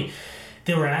was funny.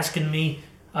 They were asking me,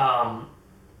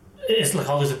 it's like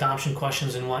all these adoption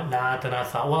questions and whatnot. And I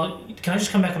thought, well, can I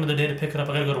just come back another day to pick it up?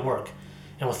 I gotta go to work.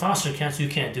 And with foster cats, you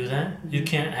can't do that. You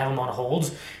can't have them on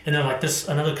holds. And they're like, this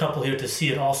another couple here to see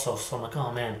it also. So I'm like,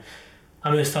 oh man,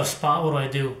 I'm in a tough spot.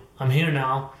 What do? I'm here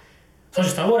now. So I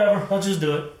just thought, whatever, I'll just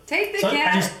do it. Take the so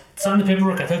cat. I just signed the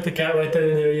paperwork. I took the cat right then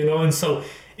and there, you know. And so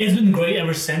it's been great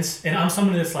ever since. And I'm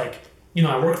somebody that's like, you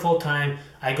know, I work full time.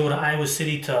 I go to Iowa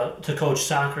City to coach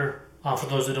soccer. For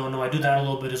those that don't know, I do that a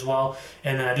little bit as well.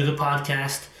 And then I do the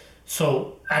podcast.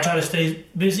 So I try to stay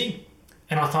busy.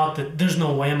 And I thought that there's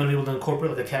no way I'm going to be able to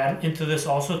incorporate like a cat into this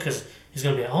also because he's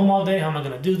going to be at home all day. How am I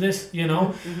going to do this, you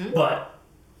know? But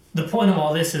the point of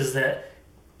all this is that,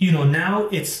 you know, now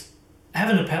it's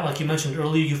having a pet, like you mentioned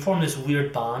earlier, you form this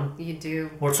weird bond. You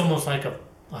do. Where it's almost like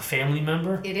a family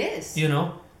member. It is. You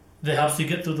know, that helps you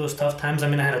get through those tough times. I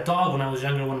mean, I had a dog when I was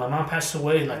younger. When my mom passed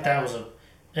away, like that was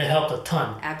it helped a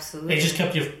ton. Absolutely. It just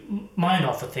kept your mind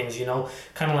off of things, you know,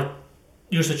 kind of like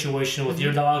your situation with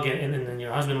your dog and then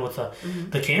your husband with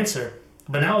the cancer.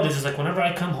 But nowadays, it's like whenever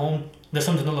I come home, there's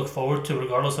something to look forward to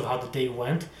regardless of how the day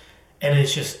went. And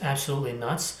it's just absolutely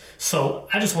nuts. So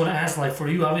I just want to ask, like for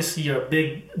you, obviously you're a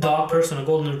big dog person, a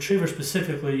golden retriever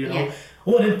specifically, you know. Yeah.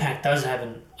 What impact does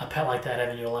having a pet like that have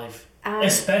in your life?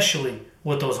 Especially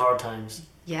with those hard times.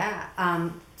 Yeah.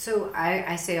 So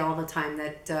I say all the time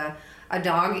that a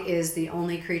dog is the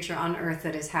only creature on earth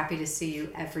that is happy to see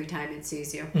you every time it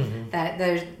sees you.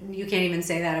 That you can't even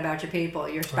say that about your people,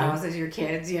 your spouses, your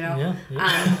kids, you know.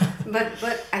 Yeah.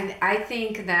 But I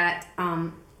think that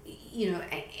you know,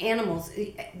 animals,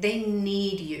 they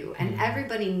need you, and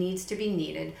everybody needs to be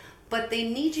needed, but they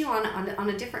need you on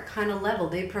a different kind of level.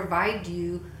 They provide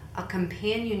you a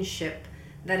companionship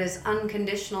that is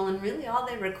unconditional, and really all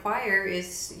they require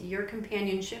is your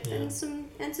companionship and some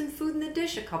food in the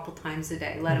dish a couple times a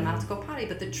day. Let them out to go potty.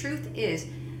 But the truth is,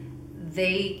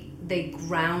 they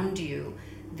ground you.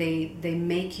 They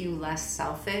make you less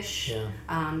selfish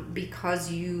because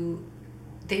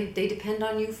they depend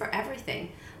on you for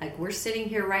everything. Like we're sitting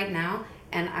here right now,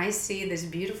 and I see this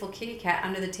beautiful kitty cat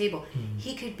under the table.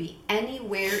 He could be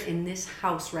anywhere in this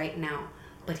house right now,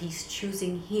 but he's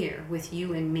choosing here with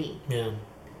you and me. Yeah.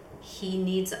 He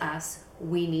needs us.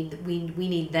 We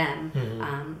need them.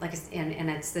 And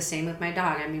it's the same with my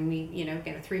dog. I mean, we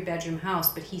get a 3-bedroom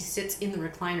house, but he sits in the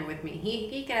recliner with me.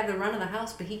 He can have the run of the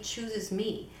house, but he chooses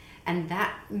me, and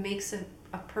that makes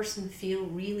a person feel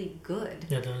really good.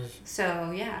 Yeah, it does.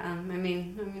 So yeah, I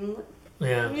mean.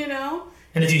 Yeah. You know.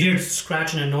 And if you hear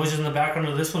scratching and noises in the background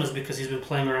of this one, is because he's been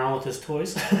playing around with his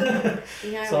toys.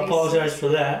 Yeah. So I apologize for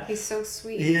that. He's so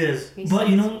sweet. He is. But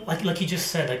you know, like you just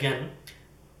said again,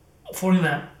 forming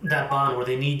that bond where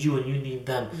they need you and you need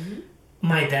them.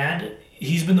 My dad,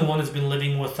 he's been the one that's been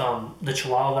living with the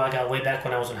Chihuahua I got way back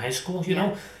when I was in high school. You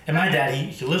know, and my dad,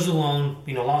 he lives alone.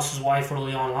 You know, lost his wife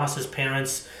early on, lost his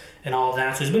parents, and all of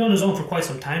that. So he's been on his own for quite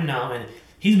some time now, and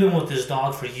he's been with this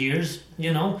dog for years,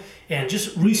 you know, and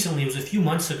just recently, it was a few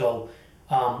months ago,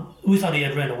 we thought he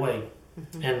had ran away,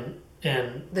 and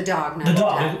the dog,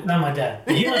 not my dad.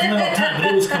 He doesn't know all the time, but he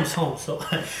always comes home. So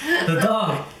the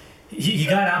dog, he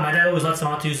got out. My dad always lets him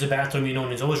out to use the bathroom, you know,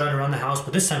 and he's always right around the house.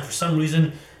 But this time, for some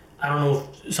reason, I don't know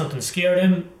if something scared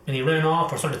him, and he ran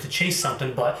off or started to chase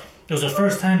something. But It was the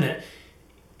first time that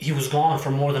he was gone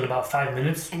for more than about 5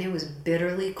 minutes. And it was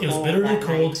bitterly cold. It was bitterly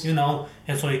cold, night. you know.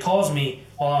 And so he calls me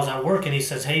while I was at work, and he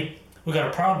says, "Hey, we got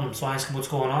a problem." So I ask him what's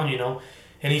going on, you know.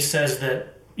 And he says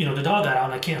that, you know, the dog got out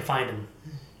and I can't find him. I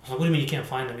was like, "What do you mean you can't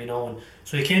find him?" You know. And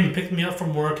so he came and picked me up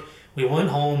from work. We went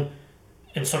home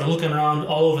and started looking around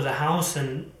all over the house,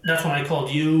 and that's when I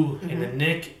called you and then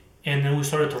Nick. And then we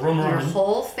started to roam around. My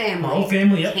whole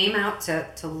family yep. came out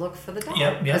to look for the dog.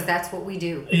 Yep. Because that's what we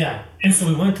do. Yeah. And so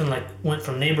we went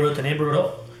from neighborhood to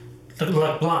neighborhood,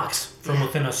 like blocks from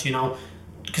within us, you know,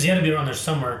 because he had to be around there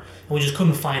somewhere, and we just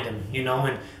couldn't find him, you know.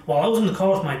 And while I was in the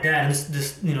car with my dad, and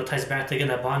this you know, ties back to again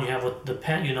that bond you have with the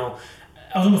pet, you know,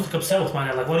 I was almost like upset with my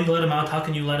dad, like, why do you let him out? How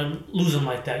can you let him lose him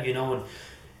like that, you know? And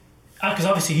because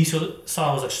obviously he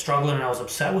saw I was like struggling and I was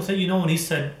upset with it, you know. And he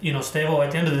said, you know, Stavo, at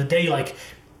the end of the day, like,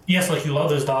 yes, like, you love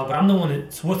this dog, but I'm the one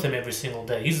that's with him every single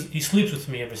day. He sleeps with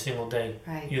me every single day,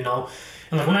 right. You know.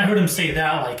 And like when I heard him say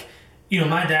that, like, you know,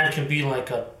 my dad can be like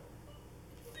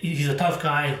he's a tough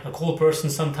guy, a cold person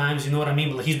sometimes, you know what I mean?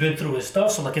 But like, he's been through his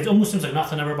stuff, so like it almost seems like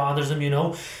nothing ever bothers him, you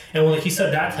know. And when like he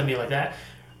said that to me like that,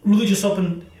 really just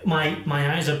opened my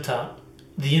eyes up to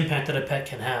the impact that a pet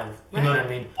can have. You know what I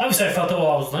mean? Obviously, I felt that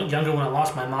while I was younger when I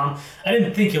lost my mom. I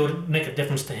didn't think it would make a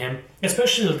difference to him,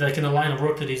 especially like in the line of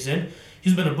work that he's in.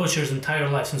 He's been a butcher his entire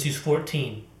life since he's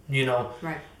 14, you know?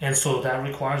 Right. And so that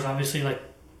requires, obviously, like,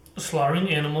 slaughtering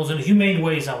animals in humane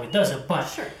ways how he does it. But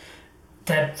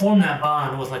to form that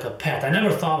bond with, like, a pet, I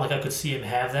never thought, like, I could see him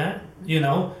have that, you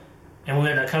know? And we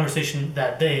had that conversation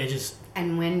that day, it just...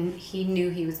 And when he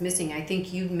knew he was missing, I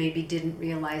think you maybe didn't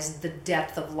realize the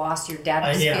depth of loss your dad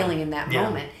was feeling in that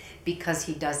moment, because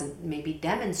he doesn't maybe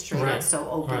demonstrate it so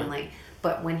openly. Right.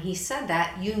 But when he said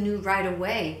that, you knew right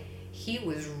away he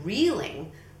was reeling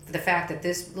for the fact that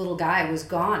this little guy was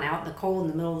gone out in the cold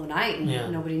in the middle of the night,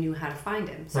 and nobody knew how to find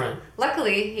him. So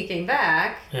luckily he came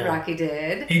back. Rocky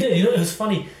did. He did. You know, it was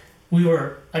funny. We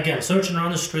were, again, searching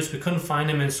around the streets. We couldn't find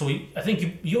him. And so I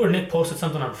think you or Nick posted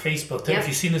something on Facebook that if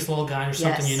you've seen this little guy or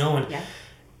something, you know.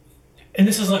 And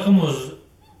this is like almost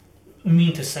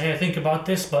mean to say, I think, about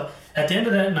this. But at the end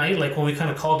of that night, like when we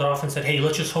kind of called it off and said, hey,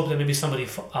 let's just hope that maybe somebody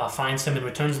finds him and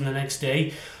returns him the next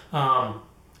day.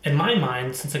 In my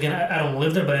mind, since, again, I don't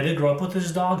live there, but I did grow up with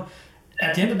this dog.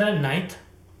 At the end of that night,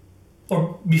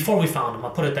 or before we found him,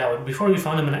 I'll put it that way. Before we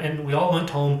found him and we all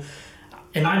went home,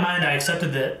 in my mind, I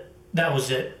accepted that was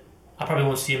it. I probably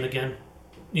won't see him again.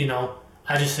 You know,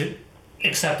 I just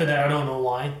accepted that. I don't know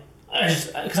why.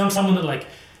 Because I'm someone that, like,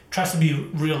 tries to be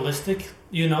realistic,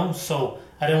 you know? So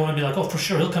I didn't want to be like, oh, for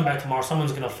sure, he'll come back tomorrow.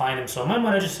 Someone's going to find him. So in my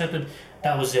mind, I just accepted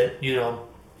that was it, you know?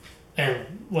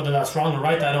 And whether that's wrong or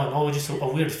right, I don't know. It's just a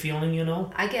weird feeling, you know?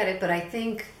 I get it, but I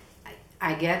think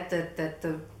I get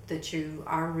that you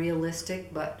are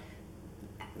realistic, but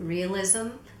realism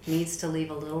needs to leave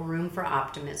a little room for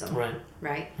optimism.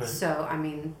 Right? So, I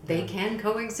mean, they can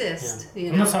coexist. You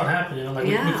know? And that's how it happened, you know? Like,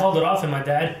 we called it off, and my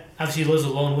dad, obviously, he lives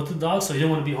alone with the dog, so he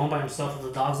didn't want to be home by himself if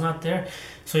the dog's not there.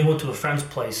 So he went to a friend's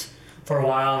place for a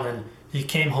while, and then he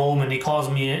came home, and he calls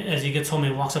me as he gets home,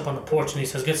 and he walks up on the porch, and he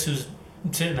says, guess who's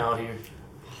sitting out here?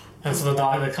 And so the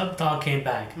dog came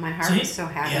back. My heart was so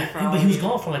happy for all but he was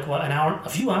gone for like, what, an hour? A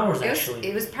few hours, actually.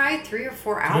 It was probably 3 or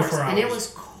 4 hours. And it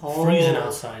was cold. Freezing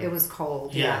outside. It was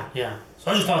cold, Yeah. So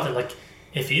I just thought that, like,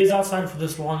 if he is outside for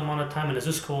this long amount of time and it's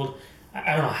this cold,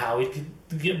 I don't know how he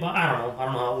could get by. I don't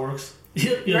know how it works.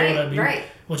 You know what I mean? Right.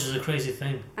 Which is a crazy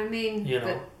thing. I mean, you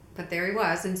know? but there he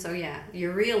was. And so,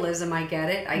 your realism, I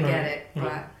get it. I get it.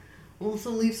 But...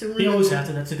 also leave some room. You always have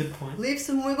to. That's a good point. Leave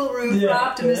some wiggle room for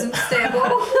optimism,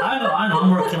 Stavo. I know. I'm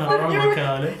working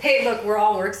on it. Hey, look, we're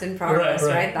all works in progress,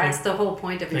 right? That's the whole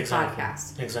point of your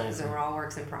podcast. Exactly. So we're all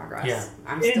works in progress. Yeah.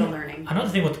 I'm still learning. Another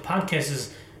thing with the podcast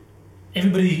is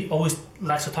everybody always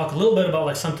likes to talk a little bit about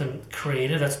like something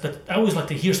creative. I always like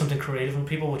to hear something creative from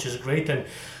people, which is great. And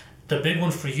the big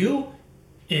one for you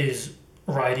is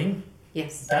writing.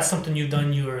 Yes. That's something you've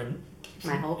done your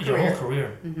whole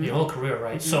career. Mm-hmm. Your whole career,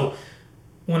 right? Mm-hmm. So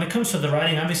when it comes to the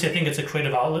writing, obviously I think it's a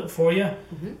creative outlet for you.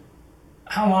 Mm-hmm.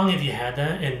 How long have you had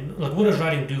that? And like, what does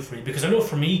writing do for you? Because I know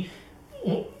for me,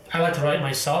 I like to write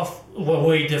myself,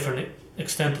 way different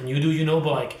extent than you do, you know,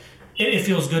 but like, it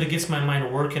feels good. It gets my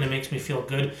mind working. It makes me feel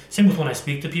good. Same with when I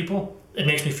speak to people. It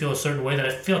makes me feel a certain way that I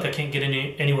feel like I can't get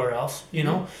anywhere else, you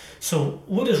know? So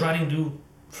what does writing do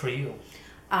for you?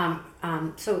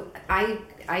 So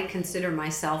I consider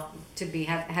myself to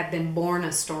have been born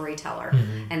a storyteller,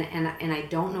 and I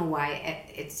don't know why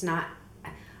it's not.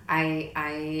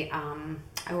 I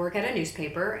I work at a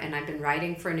newspaper, and I've been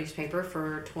writing for a newspaper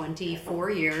for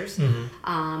 24 years. And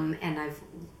I've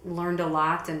learned a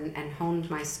lot and honed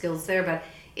my skills there. But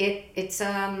it's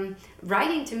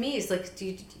writing to me is like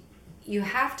you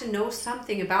have to know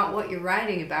something about what you're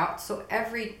writing about. So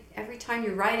every time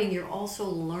you're writing, you're also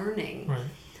learning.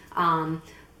 Right.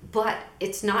 But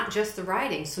it's not just the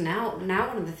writing. So now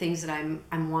one of the things that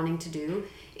I'm wanting to do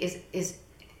is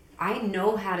I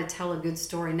know how to tell a good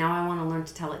story. Now I want to learn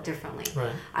to tell it differently.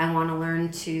 Right. I want to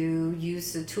learn to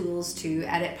use the tools to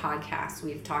edit podcasts.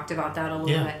 We've talked about that a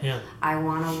little bit. Yeah. I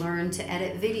want to learn to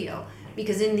edit video.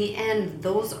 Because in the end,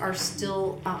 those are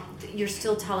still, you're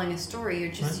still telling a story.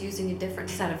 You're just using a different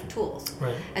set of tools.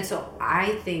 Right. And so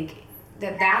I think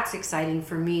that's exciting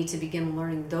for me to begin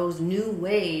learning those new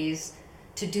ways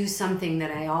to do something that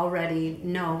I already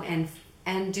know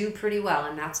and do pretty well.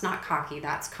 And that's not cocky,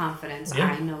 that's confidence. Yeah.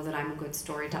 I know that I'm a good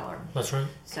storyteller. That's right.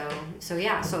 So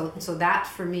that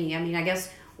for me, I mean, I guess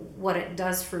what it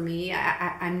does for me,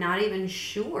 I'm not even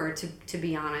sure, to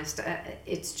be honest.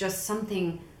 It's just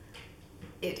something.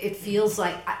 It feels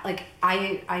like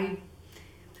I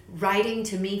writing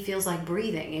to me feels like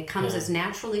breathing. It comes as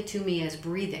naturally to me as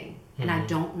breathing, and I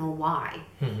don't know why.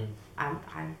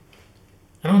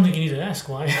 I don't think you need to ask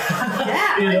why.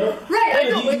 Yeah, you know? right. I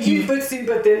know,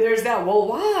 but then there's that. Well,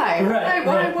 why?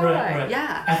 Why?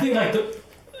 Yeah. I think like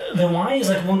the why is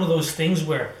like one of those things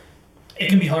where it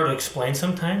can be hard to explain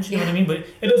sometimes. You know what I mean? But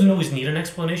it doesn't always need an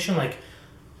explanation. Like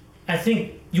I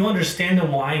think you understand the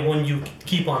why when you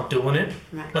keep on doing it.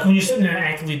 Right. Like when you're sitting there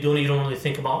actively doing it, you don't really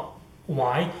think about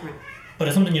why. Right. But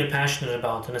it's something you're passionate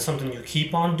about, and it's something you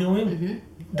keep on doing.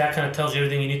 That kind of tells you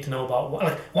everything you need to know about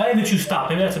why haven't you stopped?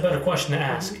 Maybe that's a better question to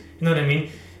ask. You know what I mean?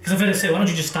 Because if I say, why don't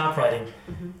you just stop writing?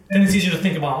 Then it's easier to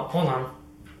think about, hold on,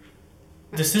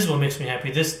 this is what makes me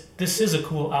happy. This is a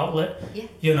cool outlet. Yeah.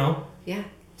 You know? Yeah.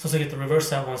 So it's like you have to reverse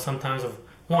that one sometimes of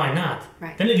why not?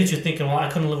 Right. Then it gets you thinking, well, I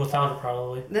couldn't live without it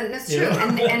probably. That's true.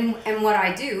 And what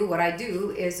I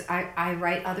do is I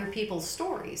write other people's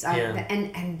stories.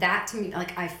 And that to me,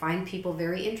 like, I find people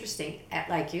very interesting.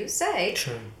 Like you say,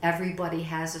 everybody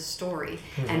has a story,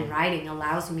 and writing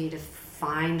allows me to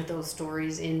find those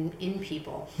stories in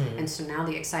people. And so now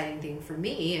the exciting thing for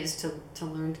me is to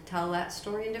learn to tell that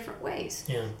story in different ways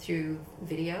through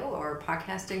video or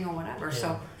podcasting or whatever.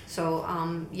 So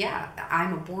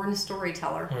I'm a born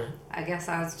storyteller. I guess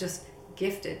I was just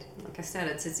gifted. Like I said,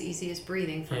 it's as easy as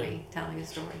breathing for me, telling a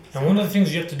story. And one of the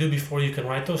things you have to do before you can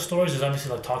write those stories is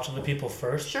obviously like talk to the people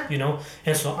first. Sure. You know?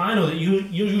 And so I know that you're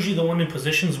usually the one in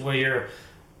positions where you're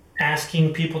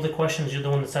asking people the questions. You're the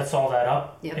one that sets all that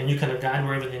up, and you kind of guide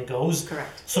where everything goes.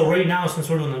 Correct. So right now, since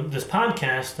we're doing this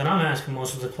podcast, and I'm asking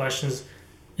most of the questions,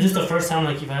 is this the first time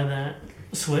like you've had that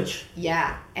switch?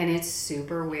 Yeah, and it's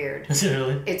super weird. Is it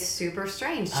really? It's super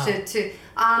strange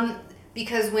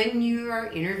because when you are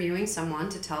interviewing someone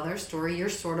to tell their story,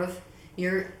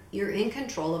 you're in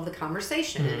control of the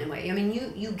conversation in a way. I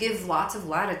mean, you give lots of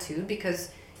latitude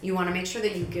because you want to make sure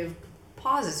that you give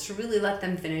pauses to really let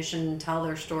them finish and tell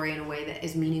their story in a way that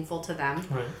is meaningful to them.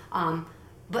 Right.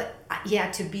 But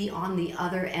to be on the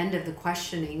other end of the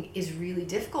questioning is really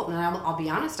difficult. And I'll be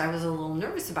honest, I was a little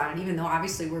nervous about it, even though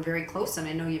obviously we're very close and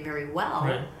I know you very well.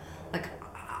 Right. Like,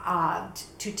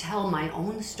 to tell my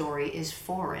own story is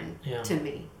foreign to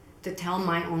me. To tell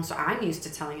my own story, I'm used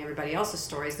to telling everybody else's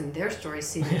stories, and their stories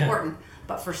seem important.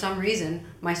 But for some reason,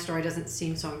 my story doesn't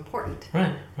seem so important.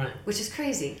 Right. Which is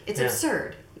crazy. It's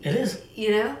absurd. It is.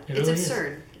 You know? It It's really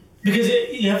absurd. Is. Because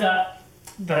you have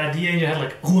that idea in your head,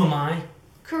 like, who am I?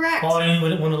 Correct. Well, you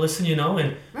want to listen, you know,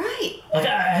 and like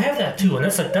I have that too, and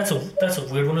that's a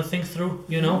weird one to think through,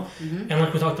 you know. And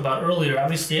like we talked about earlier,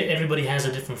 obviously everybody has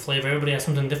a different flavor, everybody has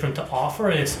something different to offer,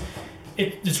 and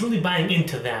it's really buying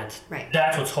into that. Right.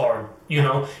 That's what's hard, you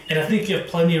know. And I think you have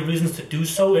plenty of reasons to do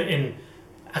so. And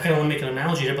I kind of want to make an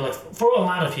analogy here, but like for a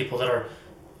lot of people that are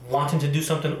wanting to do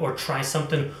something or try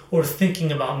something or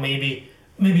thinking about maybe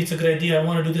it's a good idea, I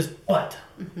want to do this, but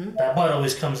that but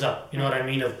always comes up. You know what I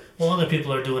mean? Of, well, other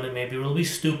people are doing it, maybe it'll be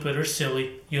stupid or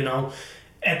silly, you know.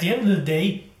 At the end of the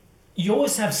day, you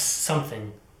always have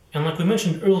something. And like we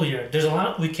mentioned earlier, there's a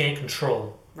lot we can't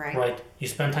control. Right? You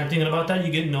spend time thinking about that,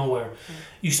 you get nowhere.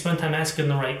 You spend time asking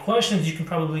the right questions, you can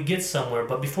probably get somewhere.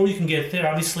 But before you can get there,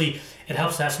 obviously, it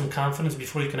helps to have some confidence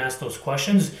before you can ask those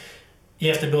questions. You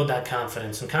have to build that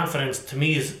confidence. And confidence, to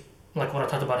me, is like what I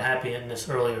talked about happiness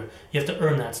earlier. You have to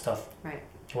earn that stuff. Right.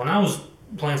 When I was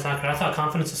playing soccer, I thought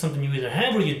confidence is something you either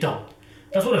have or you don't.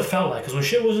 That's what it felt like. Because when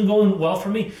shit wasn't going well for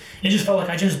me, it just felt like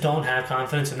I just don't have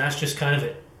confidence, and that's just kind of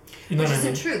it. You know Which what isn't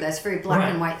I mean? true. That's very black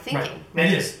and white thinking. Right.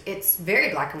 It is. It's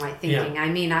very black and white thinking. Yeah. I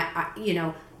mean, I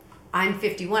I'm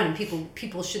 51 and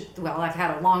people should, well, I've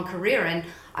had a long career and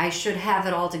I should have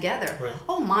it all together. Right.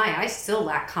 Oh my, I still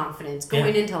lack confidence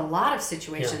going into a lot of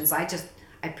situations.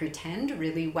 I pretend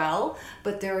really well,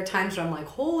 but there are times where I'm like,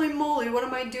 holy moly, what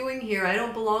am I doing here? I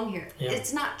don't belong here. Yeah.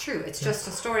 It's not true. It's just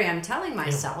a story I'm telling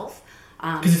myself.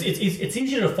 Because it's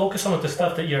easier to focus on like the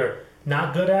stuff that you're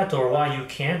not good at or why you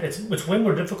can't. It's way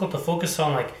more difficult to focus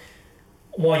on like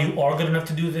why you are good enough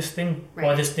to do this thing,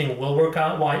 why this thing will work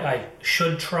out, why I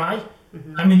should try.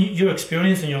 I mean, your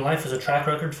experience in your life is a track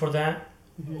record for that,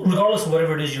 regardless of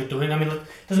whatever it is you're doing. I mean, it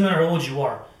doesn't matter how old you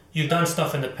are. You've done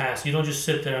stuff in the past. You don't just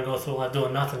sit there and go through life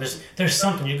doing nothing. There's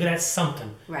something. You're good at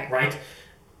something, right?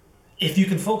 If you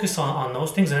can focus on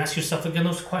those things and ask yourself again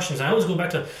those questions, and I always go back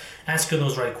to asking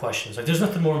those right questions. Like, there's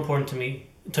nothing more important to me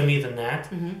than that.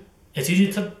 It's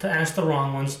easy to ask the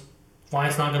wrong ones. Why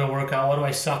it's not going to work out? Why do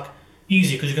I suck?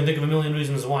 Easy, because you can think of a million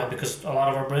reasons why. Because a lot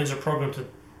of our brains are programmed to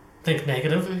think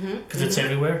negative, because it's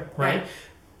everywhere, right?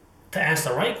 To ask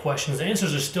the right questions, the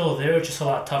answers are still there, just a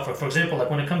lot tougher. For example, like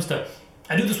when it comes to,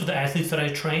 I do this with the athletes that I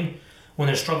train when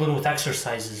they're struggling with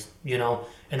exercises, you know,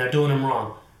 and they're doing them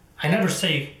wrong. I never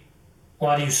say,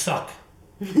 why do you suck?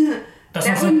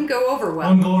 That wouldn't go over well.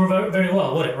 Wouldn't go over very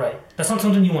well, would it? Right. That's not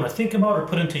something you want to think about or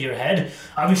put into your head.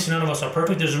 Obviously, none of us are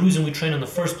perfect. There's a reason we train in the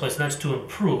first place, and that's to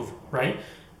improve, right?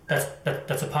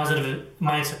 That's a positive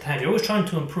mindset to have. You're always trying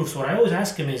to improve. So what I always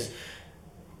ask him is,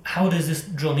 how does this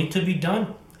drill need to be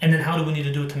done? And then how do we need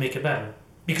to do it to make it better?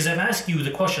 Because I've asked you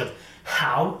the question of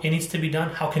how it needs to be done,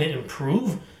 how can it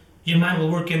improve? Your mind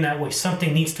will work in that way.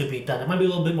 Something needs to be done. It might be a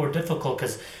little bit more difficult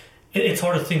because it's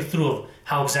hard to think through of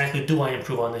how exactly do I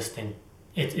improve on this thing.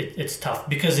 It's tough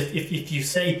because if you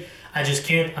say, I just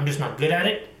can't, I'm just not good at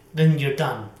it, then you're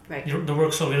done. Right. The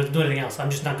work's over, you don't have to do anything else. I'm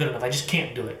just not good enough. I just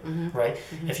can't do it, right?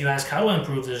 If you ask, how do I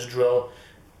improve this drill?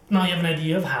 Now you have an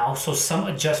idea of how, so some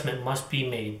adjustment must be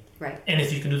made. Right. And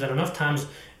if you can do that enough times,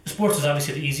 sports is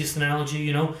obviously the easiest analogy,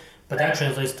 you know, but that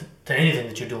translates to anything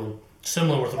that you're doing.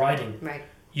 Similar with writing. Right.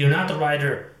 You're not the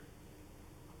writer.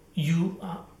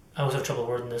 I always have trouble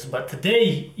wording this, but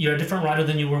today you're a different writer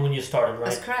than you were when you started, right?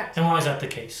 That's correct. And why is that the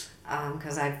case?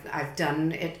 Because I've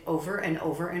done it over and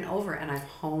over and over, and I've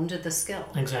honed the skill.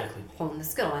 Exactly. Honed the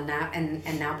skill,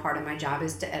 and now part of my job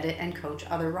is to edit and coach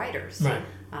other writers. Right.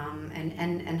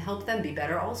 And help them be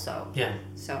better also. Yeah.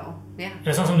 So yeah. And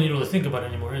it's not something you really think about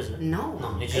anymore, is it? No.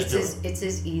 No, you just do it. It's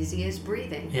as easy as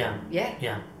breathing. Yeah. Yeah.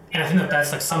 Yeah. And I think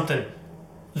that's like something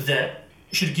that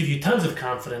should give you tons of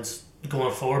confidence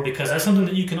going forward, because that's something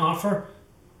that you can offer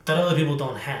that other people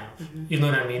don't have. You know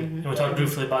what I mean? And we talked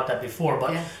briefly about that before,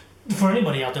 but for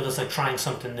anybody out there that's like trying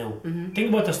something new, think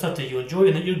about the stuff that you enjoy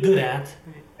and that you're good at,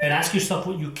 and ask yourself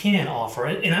what you can offer.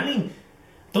 And I mean,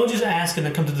 don't just ask and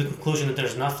then come to the conclusion that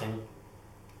there's nothing.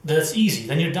 That's easy.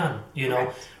 Then you're done. You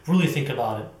know, really think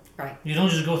about it. Right. You don't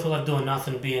just go through life doing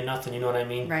nothing, being nothing. You know what I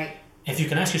mean? Right. If you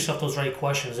can ask yourself those right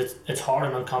questions, it's hard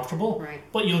and uncomfortable,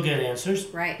 but you'll get answers.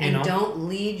 Right, and don't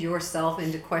lead yourself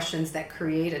into questions that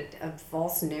create a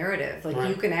false narrative. Like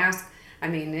you can ask, I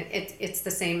mean, it's the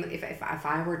same, if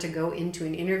I were to go into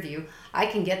an interview, I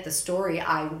can get the story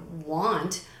I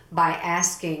want by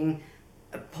asking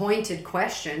pointed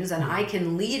questions, and I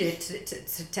can lead it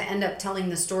to end up telling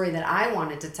the story that I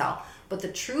wanted to tell. But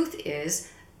the truth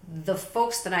is, the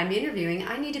folks that I'm interviewing,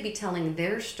 I need to be telling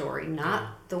their story,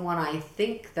 not the one I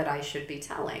think that I should be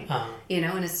telling. You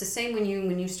know, and it's the same when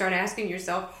you start asking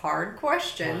yourself hard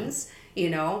questions.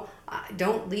 You know,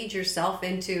 don't lead yourself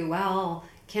into, well,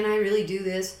 can I really do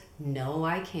this? No,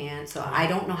 I can't. So I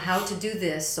don't know how to do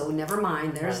this. So never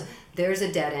mind. There's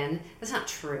a dead end. That's not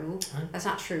true. That's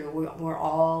not true. We're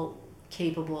all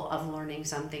capable of learning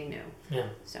something new. Yeah.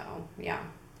 So yeah.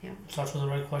 Yeah. Starts with the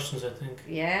right questions, I think.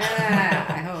 Yeah,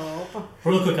 I hope.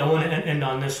 Real quick, I want to end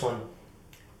on this one.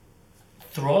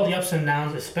 Through all the ups and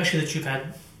downs, especially that you've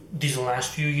had these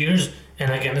last few years,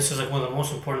 and again, this is like one of the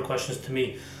most important questions to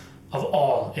me of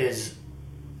all, is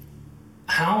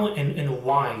how and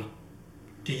why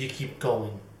do you keep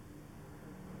going?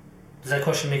 Does that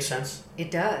question make sense? It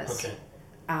does. Okay.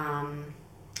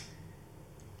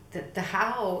 The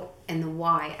how and the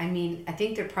why, I mean, I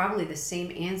think they're probably the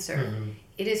same answer.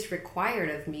 It is required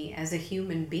of me as a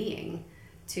human being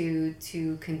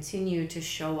to continue to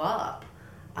show up.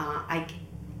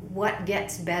 What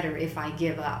gets better if I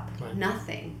give up?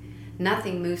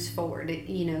 Nothing moves forward.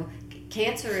 You know,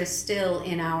 cancer is still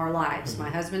in our lives. My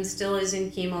husband still is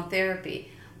in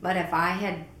chemotherapy. But if I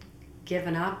had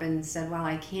given up and said, well,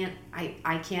 I can't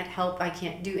help, I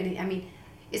can't do anything, I mean,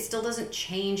 it still doesn't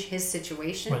change his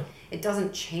situation. It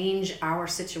doesn't change our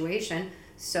situation.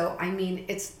 So, I mean,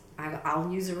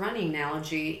 I'll use a running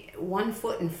analogy. 1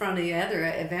 foot in front of the other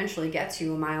eventually gets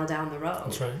you a mile down the road.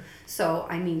 That's right. So,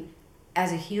 I mean,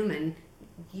 as a human,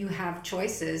 you have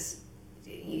choices.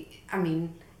 I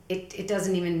mean, it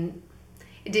didn't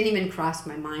even cross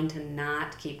my mind to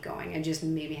not keep going. I just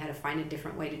maybe had to find a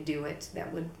different way to do it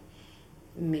that would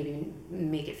maybe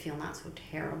make it feel not so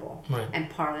terrible. Right. And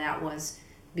part of that was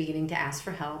beginning to ask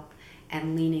for help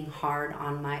and leaning hard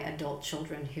on my adult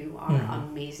children who are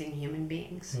amazing human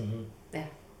beings. Mm-hmm. Yeah.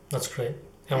 That's great.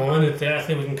 And we'll end it there. I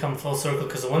think we can come full circle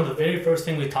because one of the very first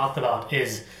things we talked about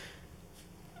is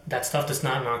that stuff that's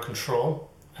not in our control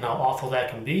and how awful that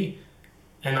can be.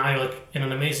 And now you're like in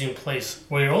an amazing place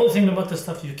where you're only thinking about the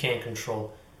stuff you can't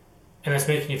control. And that's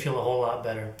making you feel a whole lot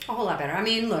better. A whole lot better. I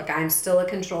mean, look, I'm still a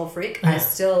control freak. I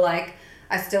still like.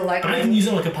 But I can use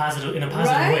it in a positive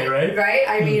way, right? Right.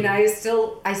 I mean, I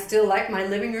still like my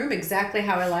living room exactly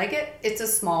how I like it. It's a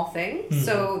small thing,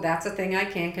 so that's a thing I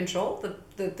can control.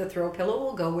 The throw pillow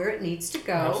will go where it needs to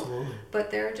go. Absolutely. But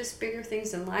there are just bigger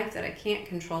things in life that I can't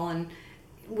control, and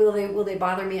will they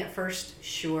bother me at first?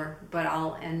 Sure, but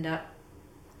I'll end up.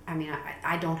 I mean,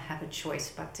 I don't have a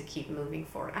choice but to keep moving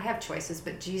forward. I have choices,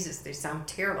 but Jesus, they sound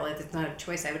terrible. It's not a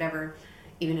choice I would ever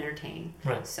even entertain.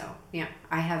 Right. So yeah,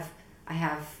 I have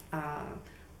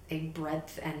a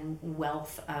breadth and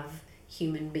wealth of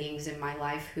human beings in my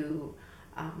life who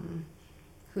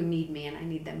need me, and I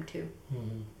need them too.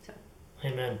 Mm-hmm. So.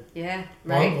 Amen. Yeah,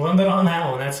 right. Well, ended on that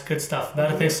one. That's good stuff.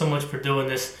 Beth, thanks so much for doing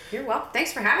this. You're welcome.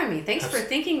 Thanks for having me. Thanks for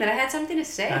thinking that I had something to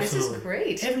say. Absolutely. This is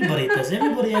great. Everybody does.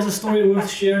 Everybody has a story worth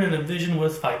sharing and a vision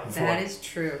worth fighting for. That is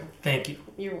true. Thank you.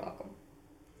 You're welcome.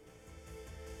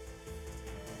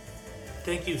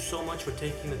 Thank you so much for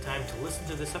taking the time to listen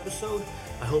to this episode.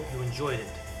 I hope you enjoyed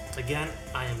it. Again,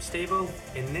 I am Stavo,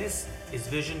 and this is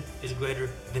Vision is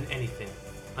Greater Than Anything.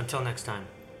 Until next time.